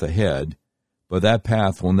path ahead, but that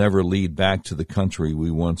path will never lead back to the country we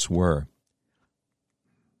once were.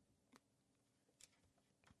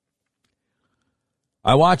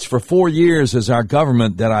 I watched for 4 years as our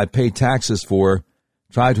government that I pay taxes for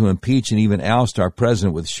tried to impeach and even oust our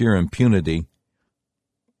president with sheer impunity.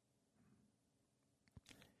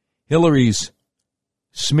 Hillary's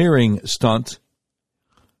smearing stunt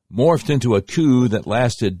morphed into a coup that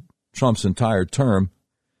lasted Trump's entire term.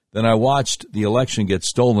 Then I watched the election get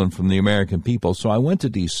stolen from the American people, so I went to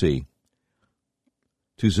D.C.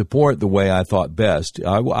 to support the way I thought best.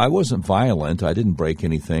 I wasn't violent. I didn't break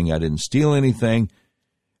anything. I didn't steal anything,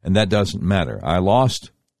 and that doesn't matter. I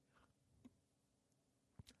lost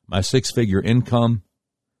my 6-figure income,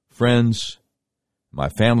 friends, my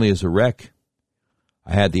family is a wreck.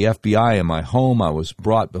 I had the FBI in my home. I was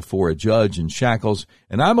brought before a judge in shackles,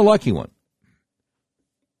 and I'm a lucky one.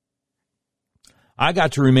 I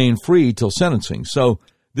got to remain free till sentencing. So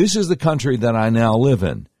this is the country that I now live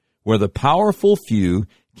in, where the powerful few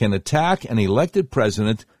can attack an elected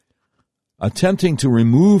president, attempting to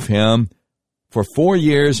remove him for 4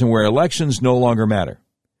 years, and where elections no longer matter.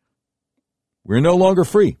 We're no longer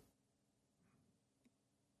free.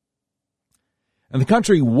 And the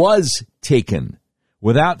country was taken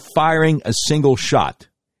without firing a single shot.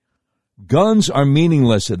 Guns are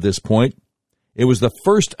meaningless at this point. It was the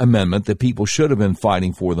First Amendment that people should have been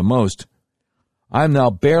fighting for the most. I'm now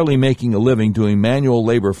barely making a living doing manual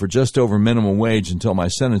labor for just over minimum wage until my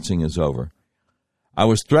sentencing is over. I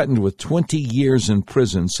was threatened with 20 years in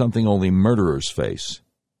prison, something only murderers face.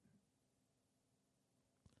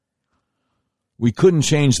 We couldn't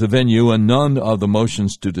change the venue, and none of the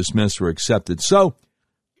motions to dismiss were accepted. So,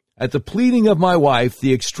 at the pleading of my wife,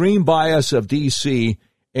 the extreme bias of D.C.,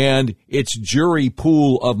 and its jury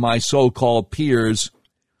pool of my so-called peers,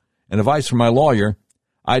 and advice from my lawyer,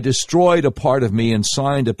 I destroyed a part of me and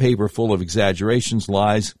signed a paper full of exaggerations,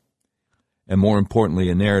 lies, and more importantly,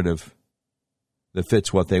 a narrative that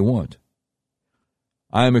fits what they want.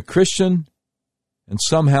 I am a Christian, and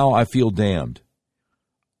somehow I feel damned.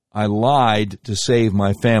 I lied to save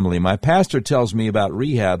my family. My pastor tells me about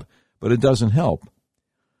rehab, but it doesn't help.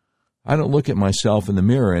 I don't look at myself in the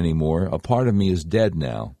mirror anymore. A part of me is dead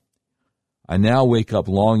now. I now wake up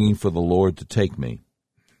longing for the Lord to take me.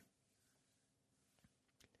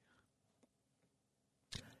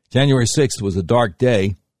 January 6th was a dark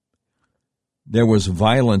day. There was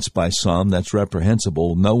violence by some. That's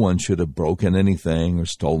reprehensible. No one should have broken anything or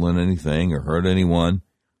stolen anything or hurt anyone.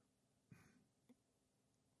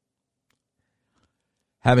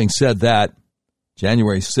 Having said that,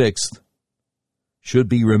 January 6th should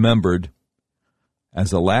be remembered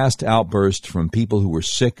as a last outburst from people who were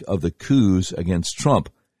sick of the coups against Trump,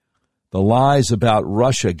 the lies about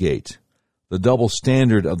Russiagate, the double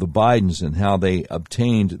standard of the Bidens and how they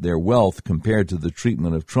obtained their wealth compared to the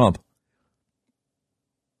treatment of Trump,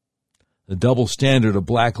 the double standard of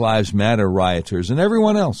Black Lives Matter rioters and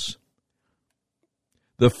everyone else,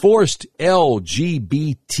 the forced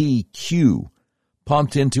LGBTQ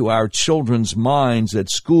pumped into our children's minds at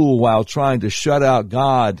school while trying to shut out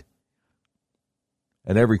God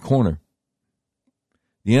at every corner,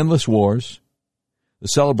 the endless wars, the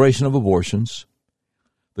celebration of abortions,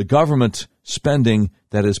 the government spending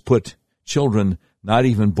that has put children not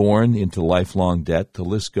even born into lifelong debt. The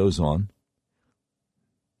list goes on.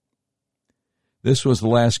 This was the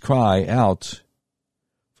last cry out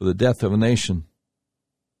for the death of a nation.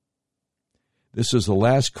 This is the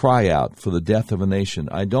last cry out for the death of a nation.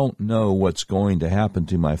 I don't know what's going to happen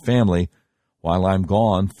to my family while I'm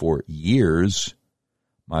gone for years.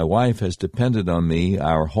 My wife has depended on me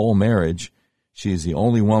our whole marriage. She's the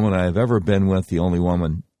only woman I have ever been with, the only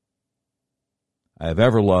woman I have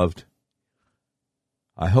ever loved.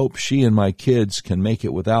 I hope she and my kids can make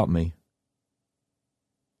it without me.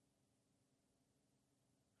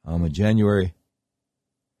 I'm a January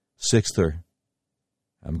 6th.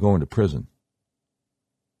 I'm going to prison.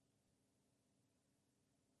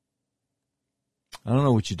 I don't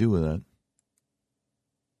know what you do with that.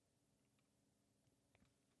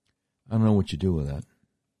 I don't know what you do with that.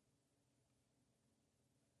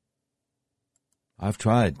 I've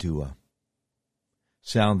tried to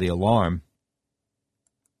sound the alarm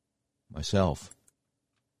myself.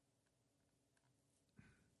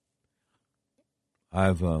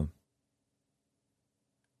 I've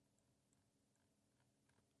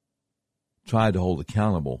tried to hold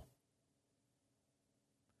accountable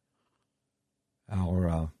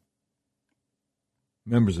our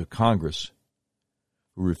members of Congress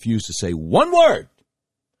who refuse to say one word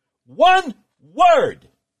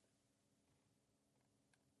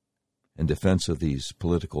in defense of these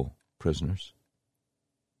political prisoners.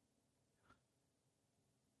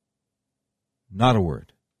 Not a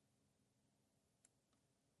word.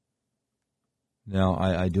 Now,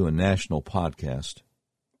 I do a national podcast.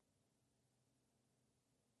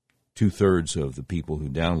 2/3 of the people who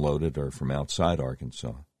download it are from outside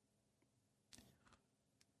Arkansas.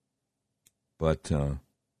 But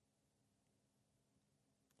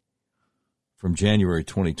from January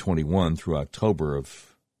 2021 through October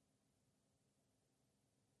of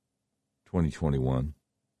 2021,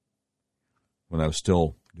 when I was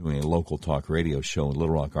still doing a local talk radio show in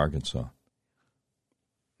Little Rock, Arkansas,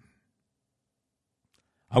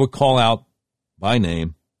 I would call out by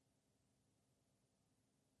name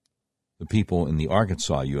the people in the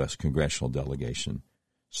Arkansas U.S. congressional delegation,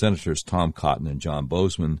 Senators Tom Cotton and John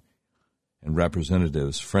Bozeman, and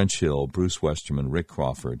Representatives French Hill, Bruce Westerman, Rick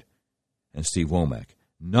Crawford, and Steve Womack,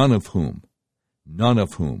 none of whom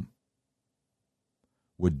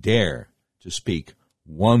would dare to speak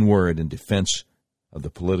one word in defense of the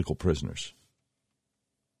political prisoners,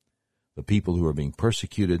 the people who are being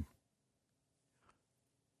persecuted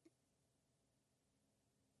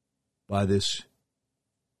by this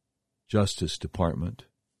Justice Department.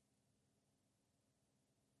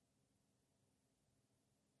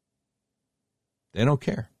 They don't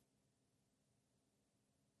care.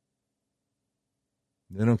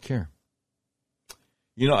 They don't care.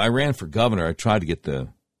 You know, I ran for governor. I tried to get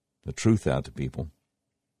the truth out to people.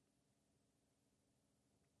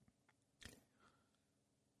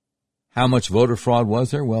 How much voter fraud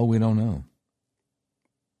was there? Well, we don't know.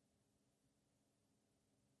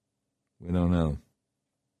 We don't know.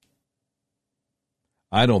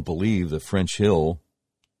 I don't believe that French Hill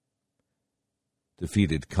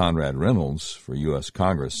defeated Conrad Reynolds for U.S.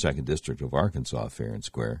 Congress, 2nd District of Arkansas, fair and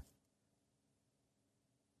square.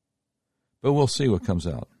 But we'll see what comes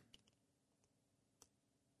out.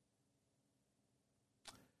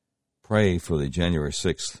 Pray for the January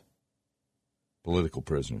 6th political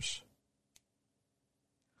prisoners.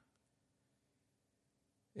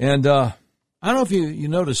 And I don't know if you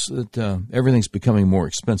notice that everything's becoming more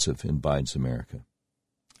expensive in Biden's America.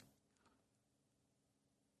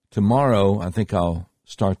 Tomorrow, I think I'll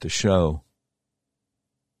start the show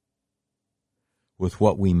with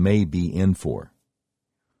what we may be in for.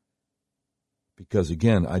 Because,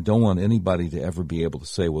 again, I don't want anybody to ever be able to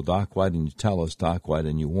say, well, Doc, why didn't you tell us? Doc, why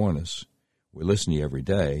didn't you warn us? We listen to you every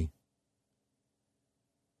day.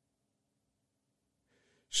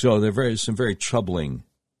 So there are some very troubling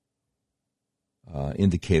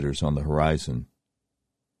indicators on the horizon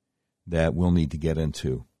that we'll need to get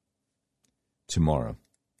into tomorrow.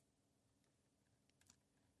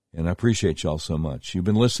 And I appreciate y'all so much. You've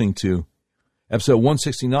been listening to episode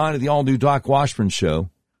 169 of the all-new Doc Washburn Show.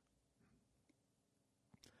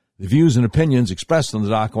 The views and opinions expressed on the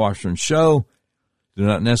Doc Washburn Show do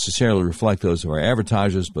not necessarily reflect those of our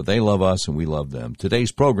advertisers, but they love us and we love them.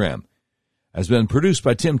 Today's program has been produced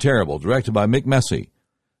by Tim Terrible, directed by Mick Messy.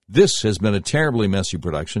 This has been a terribly messy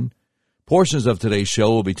production. Portions of today's show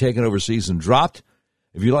will be taken overseas and dropped.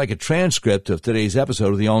 If you'd like a transcript of today's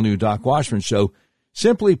episode of the all-new Doc Washburn Show,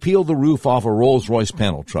 simply peel the roof off a Rolls-Royce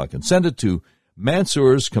panel truck and send it to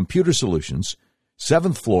Mansour's Computer Solutions,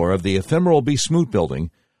 7th floor of the ephemeral B. Smoot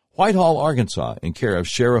Building, Whitehall, Arkansas, in care of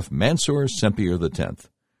Sheriff Mansour Sempier X.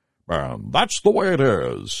 That's the way it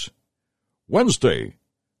is. Wednesday,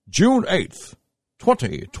 June 8th,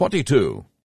 2022.